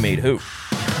song is Who Made Who.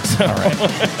 So, All right.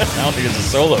 I don't think there's a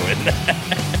solo in that.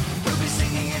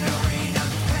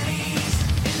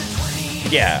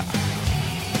 Yeah.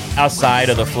 Outside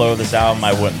of the flow of this album,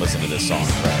 I wouldn't listen to this song.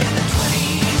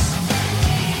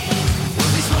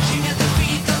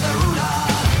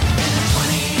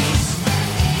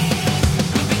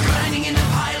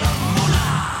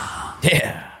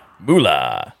 Yeah.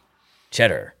 Moolah.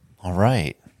 Cheddar. All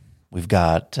right. We've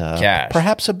got Cash.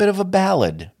 perhaps a bit of a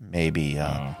ballad, maybe.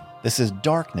 This is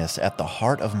Darkness at the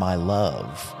Heart of My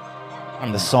Love.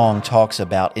 The song talks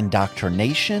about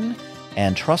indoctrination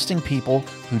and trusting people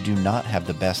who do not have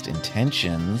the best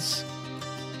intentions.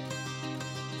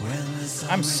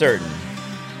 I'm certain.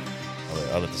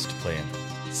 I'll let this play in.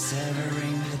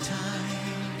 severing the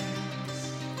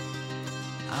times.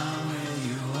 I'm with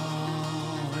you always.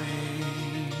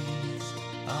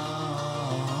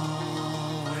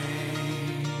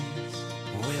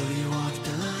 Will you walk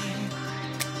the line?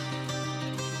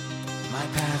 My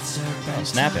paths are bent.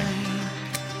 Snapping.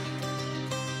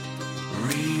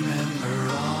 Remember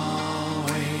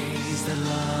always that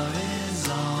love is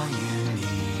all you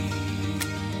need.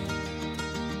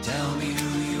 Tell me who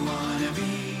you wanna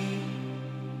be,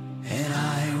 and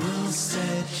I will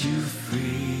set you free.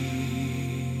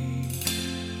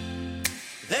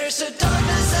 There's a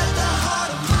darkness at the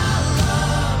heart of my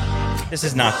love. This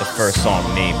is not the first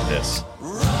song named this.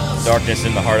 Darkness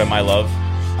in the Heart of My Love,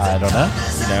 I don't know.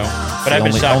 you know? But I've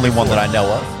been the shocked only one before. that I know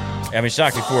of. I've been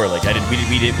shocked before. Like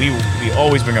we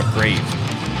always bring up Grave.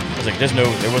 I was like,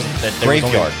 there wasn't that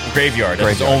Graveyard. Graveyard. There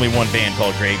was Graveyard. only one band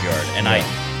called Graveyard, and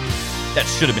that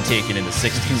should have been taken in the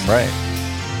 60s, Right.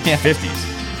 Yeah. 50s.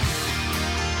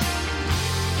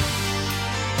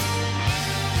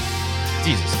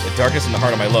 Jesus, the Darkness in the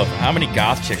Heart of My Love. How many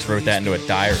goth chicks wrote that into a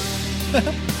diary?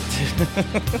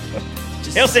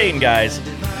 Hail Satan, guys!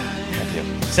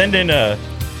 Send in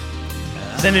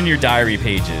your diary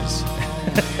pages.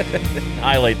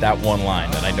 Highlight that one line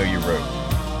that I know you wrote.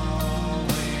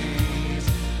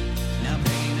 Now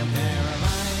paint a pair of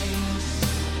eyes,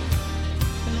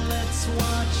 and let's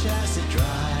watch as it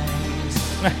dries.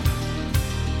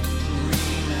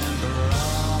 Remember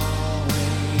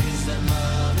always that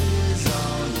love is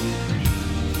all you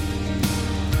need.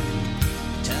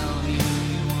 Tell me who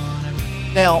you wanna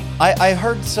be. Now, I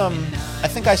heard I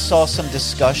think I saw some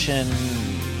discussion,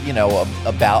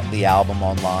 about the album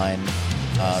online.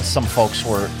 Some folks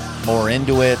were more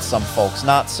into it, some folks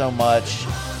not so much.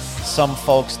 Some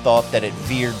folks thought that it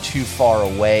veered too far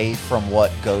away from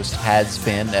what Ghost has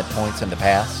been at points in the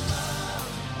past.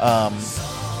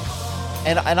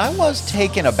 And I was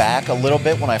taken aback a little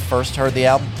bit when I first heard the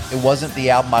album. It wasn't the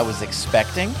album I was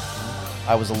expecting.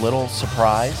 I was a little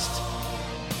surprised.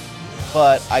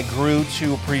 But I grew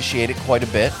to appreciate it quite a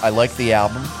bit. I like the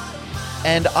album.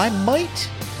 And I might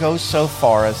go so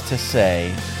far as to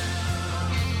say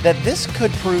that this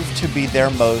could prove to be their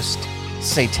most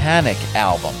satanic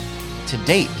album to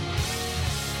date.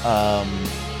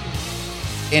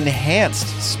 Enhanced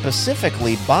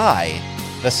specifically by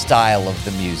the style of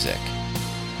the music.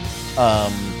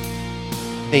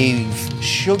 They've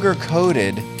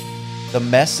sugar-coated the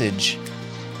message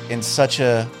in such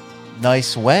a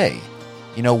nice way.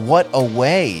 You know, what a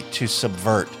way to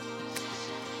subvert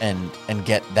and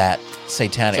get that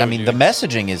satanic. So I mean, the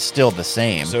messaging is still the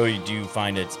same. So do you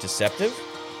find it's deceptive?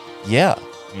 Yeah.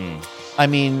 I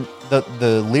mean,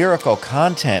 the lyrical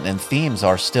content and themes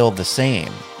are still the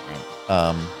same.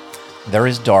 There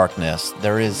is darkness,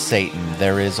 there is Satan,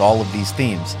 there is all of these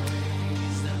themes.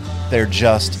 They're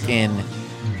just in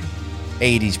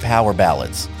 80s power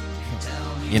ballads,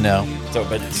 you know? So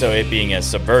it being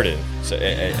as subvertive, so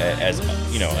as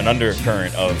you know, an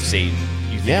undercurrent of Satan.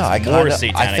 You think it's more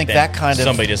satanic I think than that kind of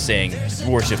somebody just saying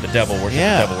worship the devil, worship the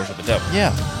devil, worship the devil.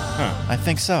 Yeah, I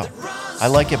think so. I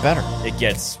like it better. It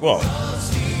gets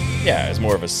it's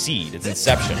more of a seed. It's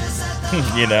inception,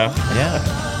 you know?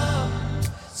 Yeah.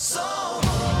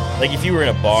 Like if you were in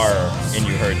a bar and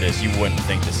you heard this, you wouldn't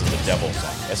think this is a devil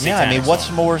song. Yeah, I mean, what's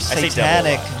more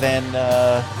satanic than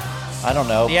I don't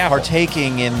know,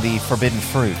 partaking in the forbidden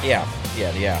fruit? Yeah,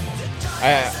 the apple.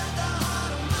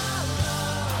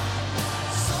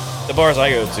 The bars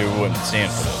I go to wouldn't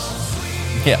stand for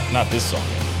this. Yeah, not this song.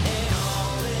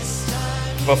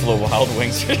 Buffalo Wild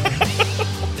Wings.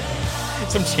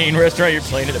 Some chain restaurant you're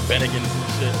playing at a Bennigan's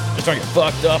and shit. Just trying to get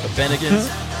fucked up at Bennigan's.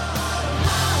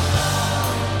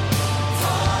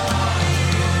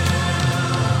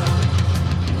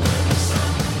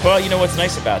 Well, you know what's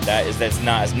nice about that is that it's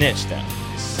not as niche then.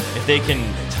 If they can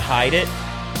hide it,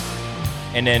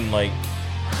 and then like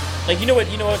you know what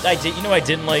I did. You know I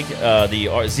didn't like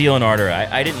the Zeal and Ardor.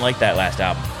 I didn't like that last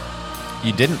album.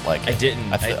 You didn't like it? I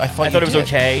didn't. I thought it was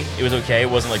okay. It was okay. It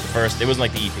wasn't like the first. It wasn't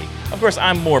like the EP. Of course,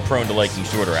 I'm more prone to liking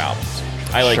shorter albums.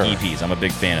 I like EPs. I'm a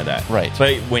big fan of that. Right.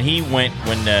 But when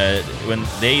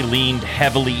they leaned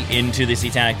heavily into the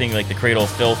satanic thing, like the Cradle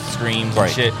of Filth screams and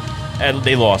shit.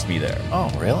 They lost me there. Oh,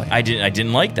 really? I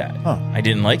didn't like that. Huh. I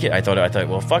didn't like it. I thought,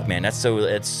 well, fuck, man.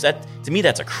 To me,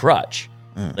 that's a crutch.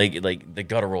 Like the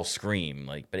guttural scream.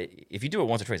 But if you do it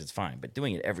once or twice, it's fine. But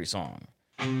doing it every song,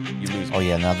 you lose. Oh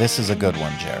yeah, now this is a good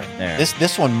one, Jerry. There.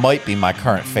 This one might be my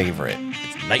current favorite.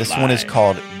 This one is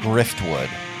called Griftwood.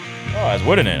 Oh, it has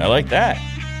wood in it. I like that.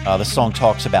 The song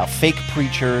talks about fake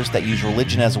preachers that use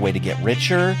religion as a way to get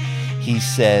richer. He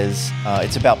says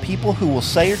it's about people who will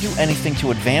say or do anything to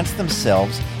advance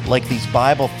themselves, like these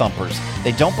Bible thumpers.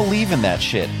 They don't believe in that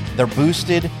shit. They're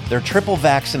boosted. They're triple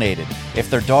vaccinated.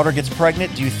 If their daughter gets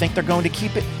pregnant, do you think they're going to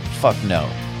keep it? Fuck no.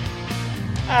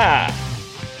 I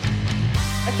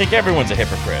think everyone's a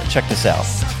hypocrite. Check this out.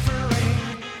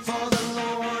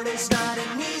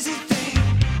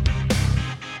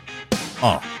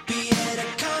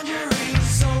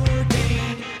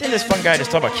 Didn't this fun guy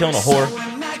just talk about killing a whore?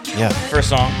 Yeah. First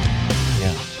song?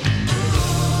 Yeah.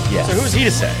 Yeah. So who's he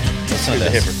to say? Listen to He's a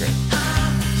this. hypocrite.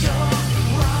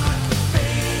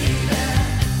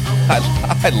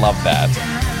 I love that.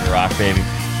 Rock, baby.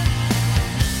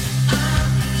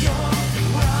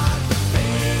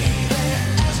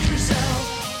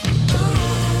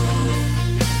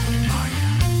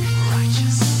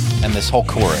 And this whole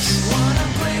chorus.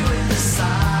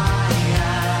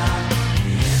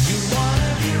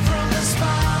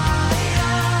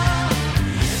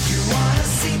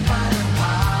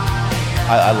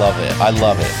 I love it. I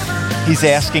love it. He's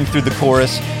asking through the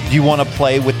chorus, do you want to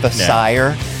play with the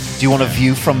sire? Do you want a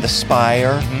view from the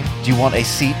spire? Mm-hmm. Do you want a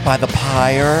seat by the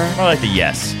pyre? I like the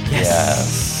yes.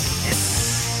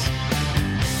 Yes.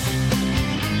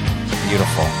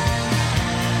 Beautiful.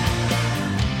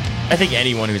 I think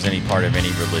anyone who's any part of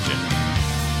any religion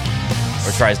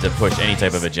or tries to push any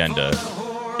type of agenda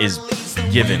is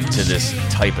given to this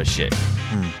type of shit.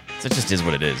 So it just is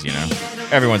what it is, you know?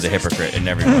 Everyone's a hypocrite and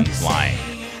everyone's lying.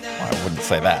 Well, I wouldn't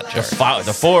say that, Jerry.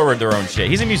 To forward their own shit.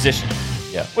 He's a musician.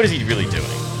 Yeah. What is he really doing?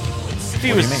 If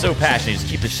he was so passionate, he'd just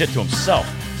keep the shit to himself.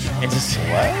 And just,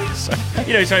 what?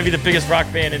 You know, he's trying to be the biggest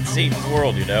rock band in Satan's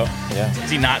world, you know? Yeah. Is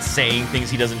he not saying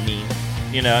things he doesn't mean?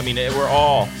 You know, I mean, we're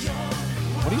all...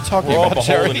 What are you talking We're all about,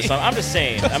 beholden Jerry? to something. I'm just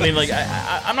saying. I mean, like,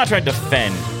 I'm not trying to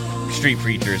defend street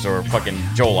preachers or fucking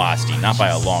Joel Osteen, not by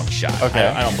a long shot. Okay.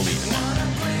 I don't believe in that.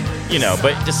 You know,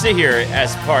 but to sit here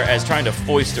as trying to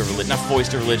foist a religion, not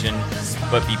foist a religion,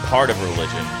 but be part of a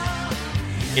religion,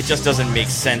 it just doesn't make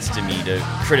sense to me to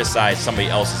criticize somebody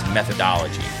else's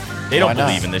methodology. They don't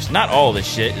believe in this. Not all this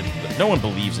shit. No one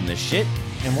believes in this shit.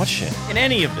 In what shit? In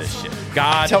any of this shit.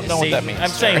 God, I don't know Satan. what that means. I'm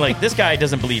saying, like, this guy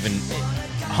doesn't believe in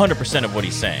 100% of what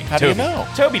he's saying. How do you know?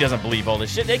 Toby doesn't believe all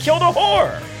this shit. They killed a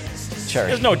whore. Jerry.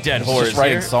 There's no dead He's whores just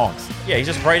writing here. songs. Yeah, he's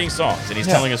just writing songs and he's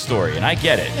telling a story, and I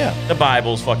get it. Yeah. The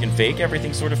Bible's fucking fake.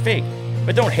 Everything's sort of fake.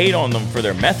 But don't hate on them for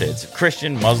their methods.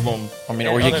 Christian, Muslim. I mean,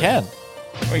 or you can.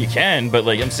 Or you can, but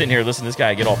like I'm sitting here listening to this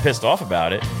guy get all pissed off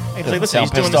about it. He doesn't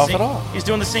sound pissed off at all. He's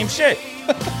doing the same shit.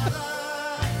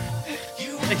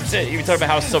 That's it. You talk about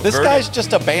how subverted. This guy's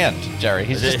just a band, Jerry.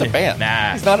 He's just a band.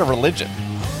 Nah. He's not a religion.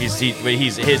 He's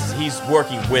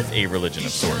working with a religion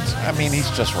of sorts. I mean, he's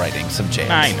just writing some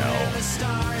jams. I know.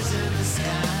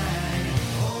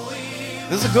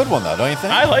 This is a good one, though, don't you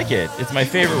think? I like it. It's my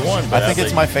favorite one. But I think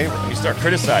it's my favorite. When you start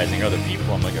criticizing other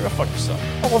people, I'm like, go fuck yourself.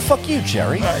 Oh, well, fuck you,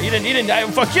 Jerry. You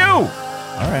didn't. Fuck you. All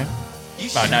right.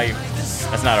 Now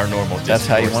that's not our normal discourse. That's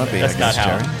how you want to be, That's I guess, not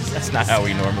how, Jerry. That's not how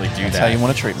we normally do That's that. how you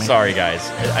want to treat me. Sorry, guys.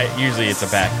 Usually it's a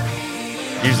back.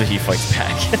 Usually he fights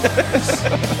back.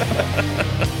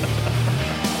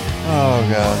 Oh,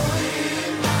 God.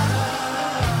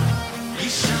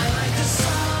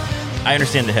 I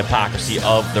understand the hypocrisy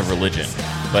of the religion,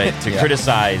 but to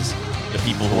criticize the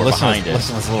people who are behind it.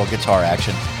 Listen to this little guitar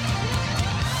action.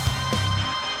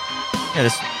 Yeah,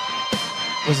 this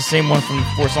was the same one from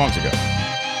 4 songs ago.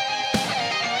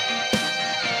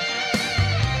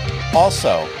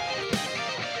 Also,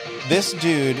 this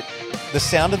dude, the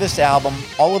sound of this album,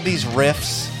 all of these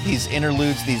riffs, these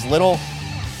interludes,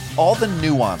 all the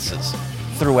nuances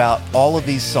throughout all of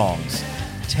these songs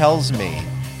tells me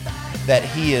that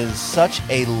he is such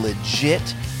a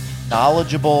legit,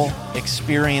 knowledgeable,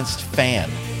 experienced fan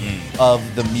of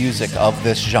the music of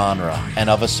this genre and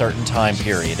of a certain time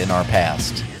period in our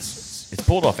past. It's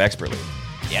pulled off expertly.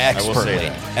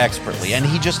 Expertly. And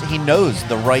he knows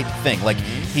the right thing. Like,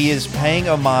 he is paying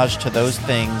homage to those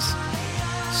things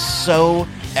so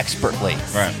expertly.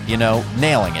 Right. You know,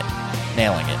 nailing it.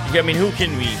 Yeah, I mean, who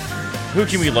can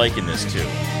we liken this to?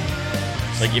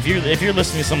 Like, if you're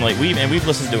listening to something like we've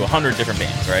listened to 100 different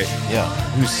bands, right? Yeah.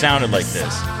 Who sounded like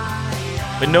this.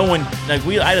 But no one, like,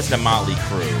 I listened to Motley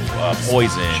Crue,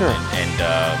 Poison, Sure. and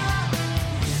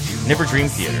never Dream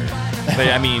Theater. But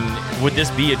I mean, would this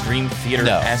be a Dream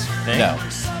Theater-esque thing? No.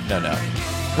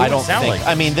 Who I would don't sound think. like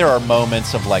I mean, there are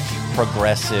moments of like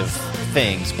progressive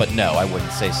things, but no, I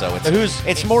wouldn't say so.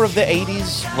 It's more of the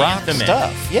 80s rock Anthem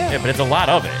stuff. Yeah. but it's a lot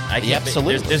of it.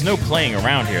 Absolutely. There's no playing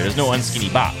around here. There's no unskinny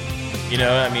bop. You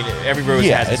know, I mean, every rose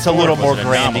has its it's a little more thorn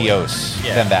was an anomaly. grandiose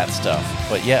than that stuff.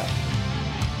 But yeah.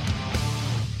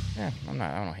 Yeah,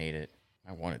 I don't hate it.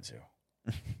 I wanted to.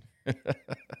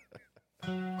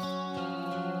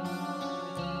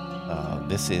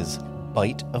 This is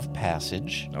Bite of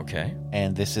Passage. Okay.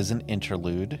 And this is an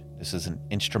interlude. This is an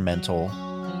instrumental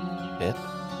bit.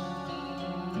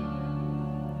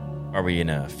 Are we in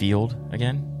a field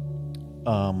again?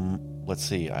 Let's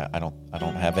see. I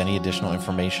don't have any additional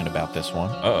information about this one.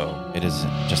 Uh-oh. It is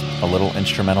just a little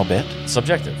instrumental bit.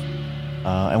 Subjective.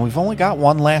 And we've only got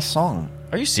one last song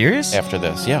Are you serious? after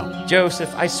this. Yeah.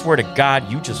 Joseph, I swear to God,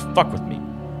 you just fuck with me.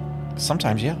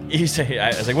 Sometimes, yeah. You say, I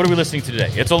was like, what are we listening to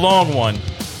today? It's a long one.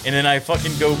 And then I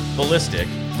fucking go ballistic,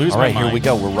 lose All my right, mind. here we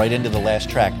go. We're right into the last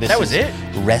track. That was it?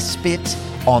 Respite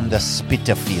on the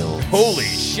Spittefields. Holy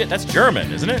shit, that's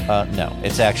German, isn't it? No,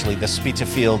 it's actually the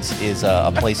Spittefields is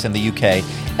a place in the UK,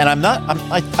 and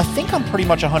I think I'm pretty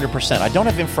much 100%. I don't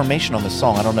have information on this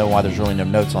song. I don't know why there's really no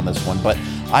notes on this one, but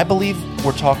I believe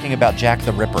we're talking about Jack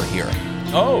the Ripper here.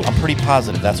 Oh, I'm pretty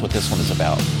positive that's what this one is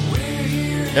about.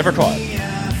 never caught.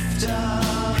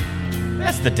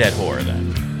 That's the dead horror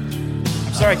then.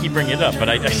 I'm sorry I keep bringing it up, but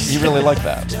You really like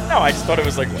that? No, I just thought it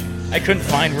was like, I couldn't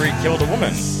find where he killed a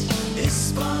woman.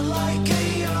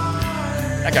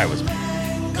 That guy was...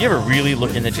 You ever really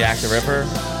look into Jack the Ripper?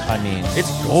 I mean,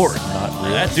 It's gory. Not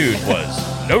really. That dude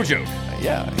was no joke.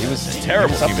 yeah, he was Terrible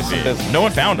He was up to human some being. business. No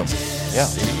one found him. Yeah.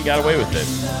 He got away with it.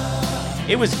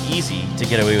 It was easy to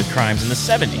get away with crimes in the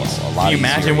 70s. Well, a lot Can you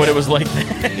imagine easier, what yeah. it was like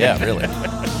then? Yeah, really.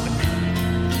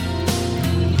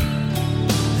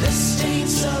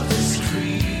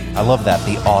 I love that,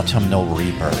 the Autumnal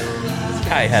Reaper. This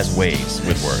guy has ways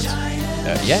with words.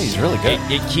 Yeah, he's really good.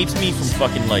 It keeps me from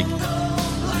fucking like...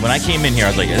 When I came in here, I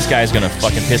was like, this guy's gonna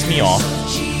fucking piss me off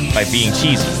by being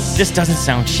cheesy. This doesn't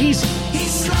sound cheesy.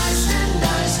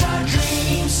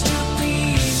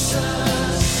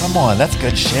 Come on, that's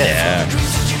good shit. Yeah.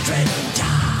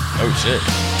 Oh shit.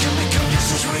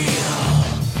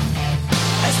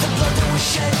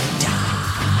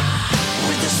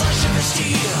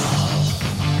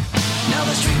 Now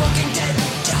the street walking dead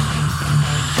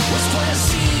was what a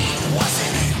seed,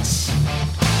 wasn't it?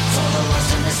 For the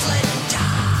lost and misled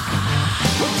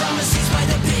were promises by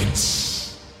the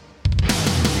bitch.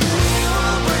 We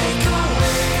will break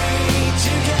away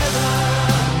together.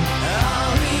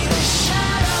 I'll be the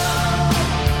shadow,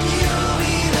 you'll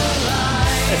be the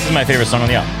light. This is my favorite song on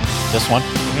the album. This one?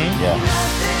 Yeah.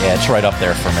 Yeah, it's right up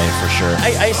there for me, for sure.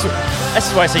 This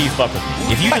is why I say you fuck with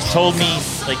me. If you just told me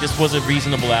like this was a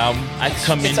reasonable album, I'd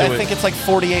come into it. I think it's like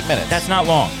 48 minutes. That's not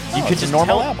long. You could it's a just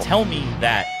normal album. tell me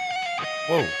that.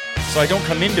 Whoa. So I don't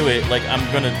come into it like I'm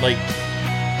gonna like.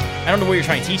 I don't know what you're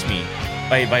trying to teach me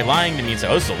by lying to me and say,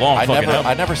 "Oh, this is a long fucking album."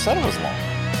 I never said it was long.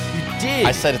 You did.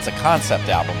 I said it's a concept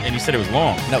album. And you said it was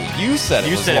long. No, you said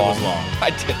it was long. You said it was long.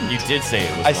 I didn't. You did say it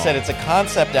was long. I said it's a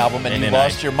concept album, and you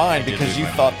lost your mind because you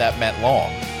thought that meant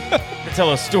long. To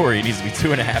tell a story, it needs to be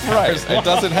 2.5 hours long. It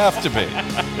doesn't have to be.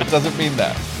 It doesn't mean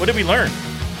that. What did we learn?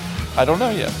 I don't know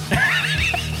yet.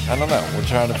 I don't know. We're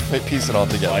trying to piece it all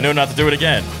together. Well, I know not to do it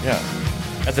again. Yeah.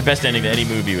 That's the best ending to any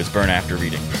movie was burn after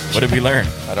reading. What did we learn?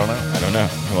 I don't know. I don't know.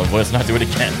 Well, let's not do it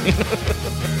again.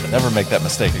 Never make that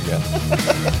mistake again.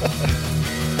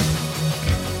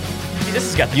 See, this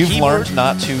has got the You've keyboard. learned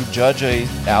not to judge a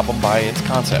album by its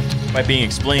concept. By being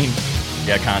explained.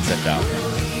 Yeah, concept album.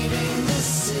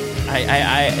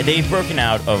 They've broken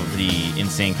out of the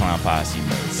Insane Clown Posse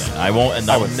mode. I won't, and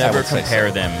I'll never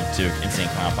compare them to Insane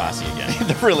Clown Posse again.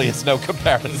 There really is no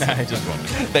comparison. I just won't.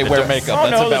 They wear makeup.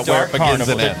 That's about where it begins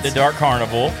and ends. The Dark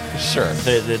Carnival. Sure.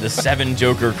 The 7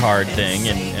 Joker card thing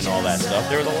and all that stuff.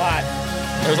 There was a lot.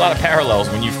 There was a lot of parallels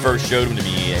when you first showed them to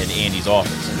me in Andy's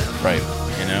office. Right.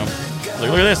 You know.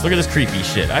 Look at this. Look at this creepy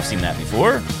shit. I've seen that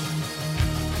before.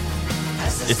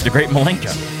 It's the Great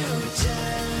Malenko.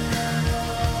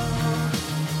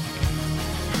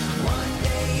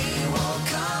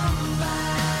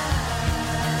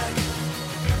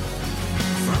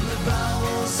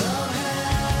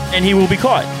 And he will be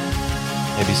caught.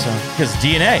 Maybe so. Because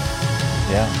DNA.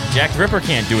 Yeah. Jack the Ripper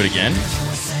can't do it again.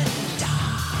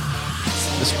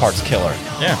 This part's killer.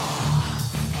 Yeah.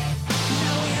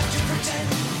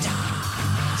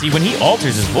 See, when he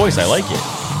alters his voice, I like it.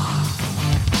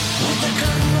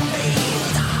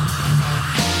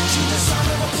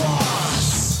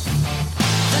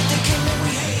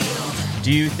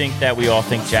 Do you think that we all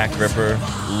think Jack the Ripper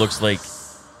looks like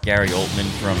Gary Oldman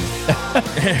from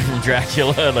from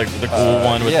Dracula, like the cool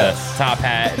one with the top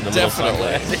hat and the little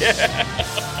sunglasses? Yeah.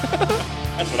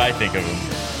 That's what I think of him.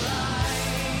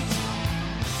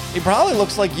 He probably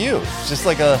looks like you. Just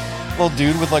like a little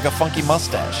dude with like a funky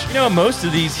mustache. You know, most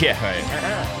of these, yeah, right.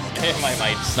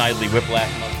 my snidely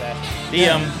whiplash mustache.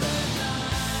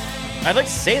 I'd like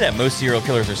to say that most serial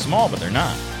killers are small, but they're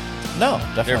not. No,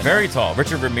 definitely. They're very tall.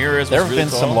 Richard Ramirez was There have really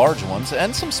been tall. some large ones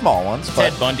and some small ones.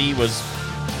 Ted Bundy was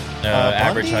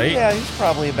average height. Yeah, he's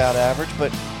probably about average,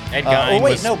 but... Ed Gein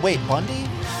Bundy?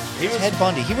 Ted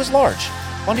Bundy. He was large.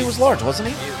 Bundy was large, wasn't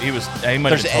he? He was... He might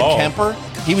There's have been tall. Ed Kemper.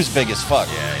 He was big as fuck.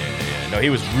 Yeah. No, he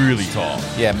was really tall.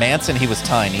 Yeah, Manson, he was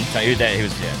tiny. He was,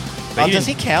 But does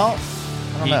he count?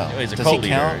 I don't know. He's a does cult he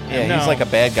count? leader. Yeah, No. he's like a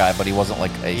bad guy, but he wasn't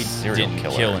like a He serial didn't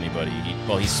killer. kill anybody.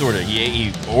 He sort of...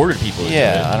 He ordered people to do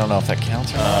Yeah, it. I don't know if that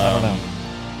counts or not. I don't know.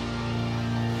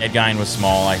 Ed Gein was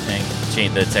small, I think.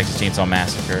 The Texas Chainsaw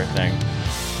Massacre thing.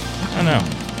 I don't know.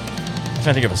 I'm trying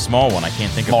to think of a small one. I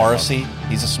can't think of Morrissey,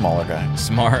 he's a smaller guy.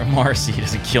 Morrissey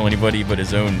doesn't kill anybody but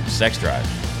his own sex drive.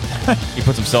 He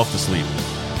puts himself to sleep.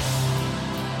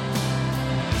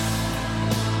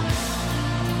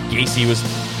 Gacy was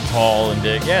tall and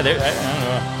big. Yeah, I don't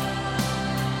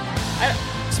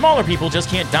know. Smaller people just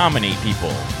can't dominate people.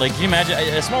 Like, can you imagine?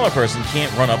 A smaller person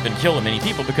can't run up and kill many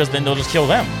people because then they'll just kill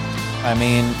them. I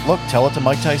mean, look, tell it to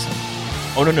Mike Tyson.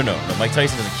 Oh, no. Mike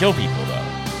Tyson doesn't kill people, though.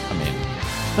 I mean,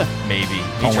 maybe.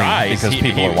 He only tries. because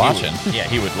people are watching.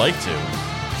 He would like to.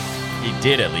 He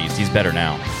did, at least. He's better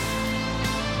now.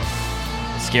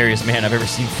 The scariest man I've ever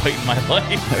seen fight in my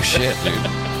life. no shit, dude.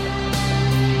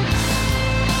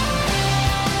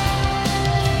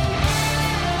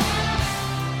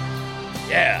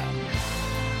 Yeah.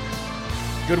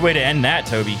 Good way to end that,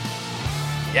 Toby.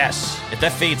 Yes. If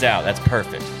that fades out, that's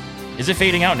perfect. Is it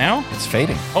fading out now? It's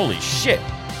fading. Holy shit.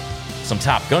 Some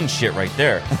Top Gun shit right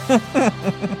there.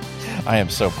 I am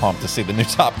so pumped to see the new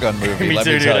Top Gun movie. Me Let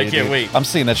too, me dude. tell I you, can't dude. wait. I'm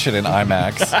seeing that shit in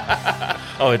IMAX.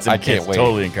 Oh, I can't it's wait.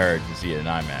 totally encouraged to see it in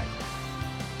IMAX.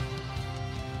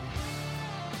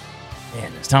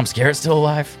 Man, is Tom Skerritt still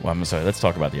alive? Well, I'm sorry. Let's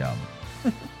talk about the album.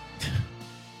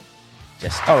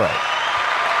 Just All right.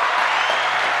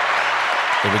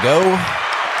 Here we go.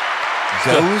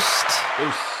 Ghost.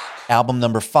 Album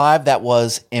number 5. That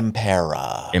was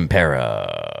Impera.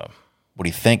 Impera. What do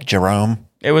you think, Jerome?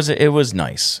 It was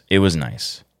nice. It was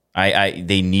nice.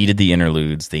 They needed the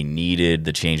interludes. They needed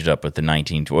to change it up with the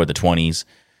 20s.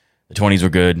 The 20s were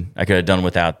good. I could have done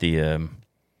without the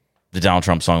Donald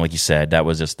Trump song, like you said. That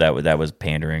was just that was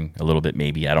pandering a little bit,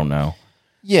 maybe. I don't know.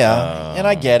 Yeah, and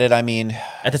I get it. I mean,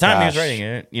 at the time he was writing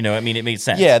it, it made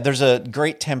sense. Yeah, there's a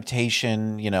great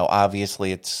temptation.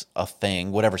 Obviously it's a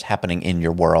thing. Whatever's happening in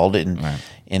your world in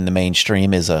the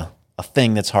mainstream is a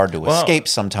thing that's hard to escape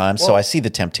sometimes. So I see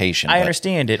the temptation. I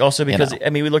understand it also because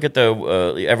we look at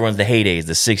the everyone's the heydays,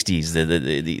 the '60s,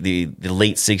 the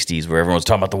late '60s, where everyone was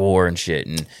talking about the war and shit,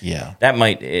 and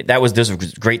those were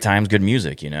great times, good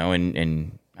music,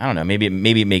 and I don't know,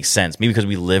 maybe it makes sense. Maybe because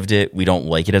we lived it, we don't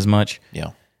like it as much. Yeah.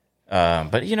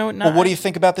 But well, what do you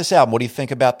think about this album? What do you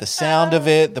think about the sound of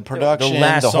it, the production, the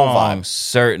last the whole song vibe?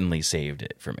 Certainly saved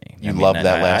it for me. You loved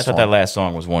that last song. I thought that last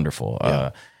song was wonderful.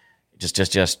 Yeah.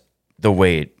 Just the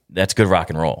way that's good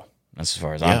rock and roll. That's as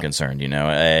far as I'm concerned.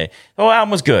 The whole album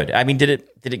was good. I mean, did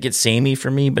it get samey for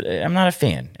me? But I'm not a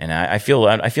fan, and I feel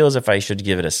as if I should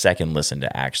give it a second listen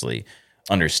to actually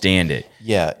understand it.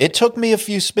 Yeah, it took me a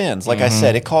few spins. Like I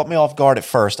said, it caught me off guard at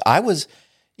first. I was,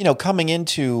 coming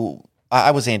into,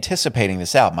 I was anticipating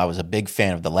this album. I was a big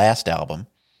fan of the last album.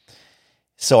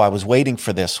 So I was waiting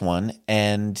for this one.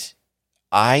 And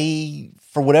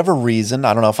for whatever reason,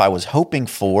 I don't know if I was hoping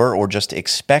for or just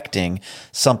expecting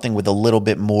something with a little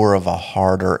bit more of a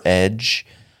harder edge.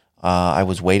 I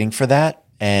was waiting for that.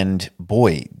 And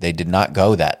boy, they did not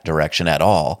go that direction at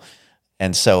all.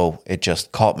 And so it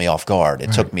just caught me off guard.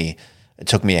 It took me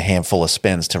a handful of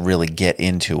spins to really get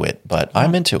into it, but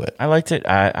I'm into it. I liked it.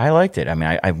 I liked it. I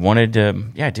mean, I wanted to,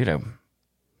 dude, I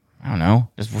don't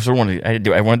know. Just sort of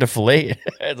I wanted to fillet it.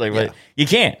 It's like, but you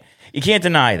can't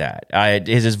deny that.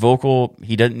 His vocal,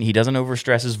 he doesn't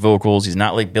overstress his vocals. He's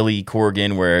not like Billy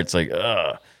Corgan where it's like,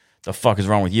 the fuck is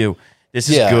wrong with you? This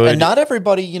is good. And not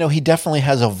everybody, he definitely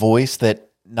has a voice that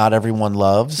not everyone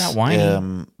loves. Not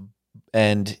whiny.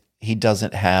 And he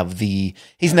doesn't have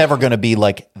he's never going to be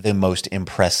like the most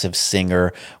impressive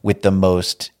singer with the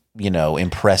most,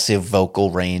 impressive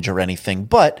vocal range or anything,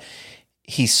 but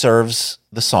he serves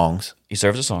the songs.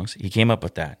 He came up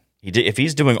with that. If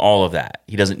he's doing all of that,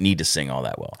 he doesn't need to sing all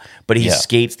that well, but he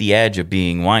skates the edge of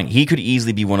being whiny. He could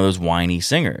easily be one of those whiny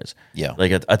singers. Yeah.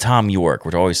 Like a Tom York,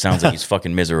 which always sounds like he's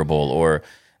fucking miserable, or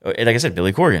like I said,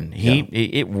 Billy Corgan.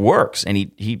 It works, and he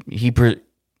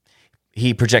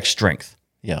projects strength.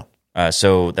 Yeah.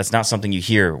 So that's not something you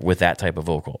hear with that type of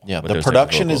vocal. Yeah, the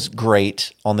production is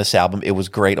great on this album. It was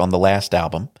great on the last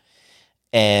album.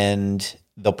 And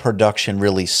the production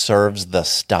really serves the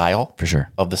style for sure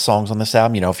of the songs on this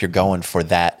album. If you're going for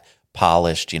that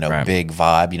polished, big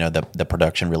vibe, the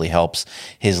production really helps.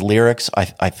 His lyrics,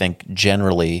 I think,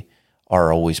 generally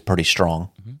are always pretty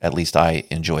strong. Mm-hmm. At least I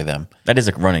enjoy them. That is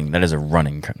a running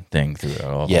thing through it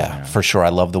all. Yeah, for sure. I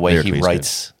love the way lyrically he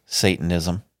writes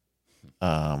Satanism.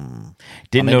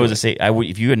 Didn't know it was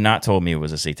if you had not told me it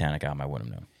was a satanic album, I wouldn't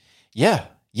have known.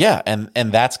 Yeah,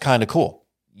 and that's kind of cool.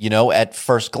 At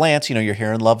first glance, you're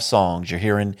hearing love songs, you're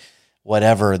hearing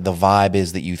whatever the vibe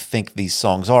is that you think these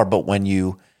songs are, but when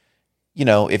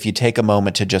if you take a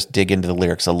moment to just dig into the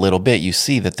lyrics a little bit, you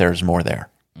see that there's more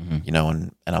there. Mm-hmm.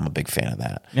 And I'm a big fan of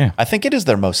that. Yeah, I think it is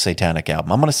their most satanic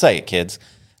album. I'm going to say it, kids.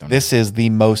 This is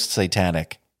the most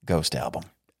satanic Ghost album.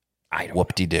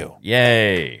 Whoop-de-doo.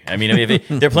 Yay. I mean,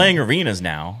 they're playing arenas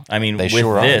now. I mean, they with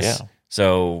sure this. Are, yeah.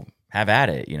 So have at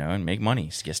it, and make money.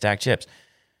 Get stacked chips,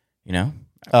 Do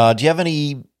you have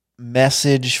any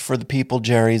message for the people,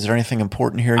 Jerry? Is there anything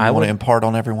important here you want to impart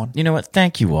on everyone? You know what?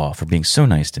 Thank you all for being so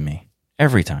nice to me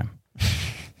every time.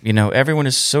 Everyone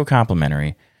is so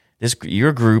complimentary.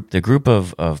 Your group, the group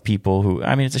of people who,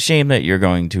 I mean, it's a shame that you're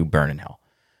going to burn in hell.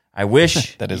 I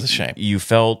wish that is a shame. You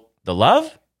felt the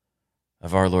love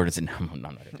of our Lord. All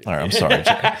right, I'm sorry.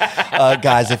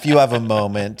 Guys, if you have a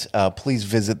moment, please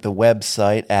visit the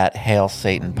website at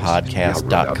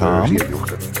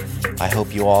hailsatanpodcast.com. I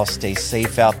hope you all stay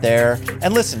safe out there.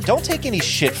 And listen, don't take any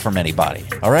shit from anybody,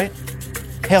 all right?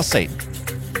 Hail Satan.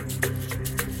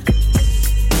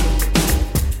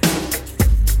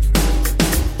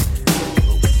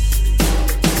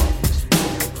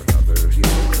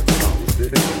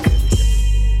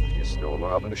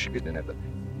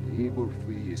 Evil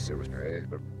free service,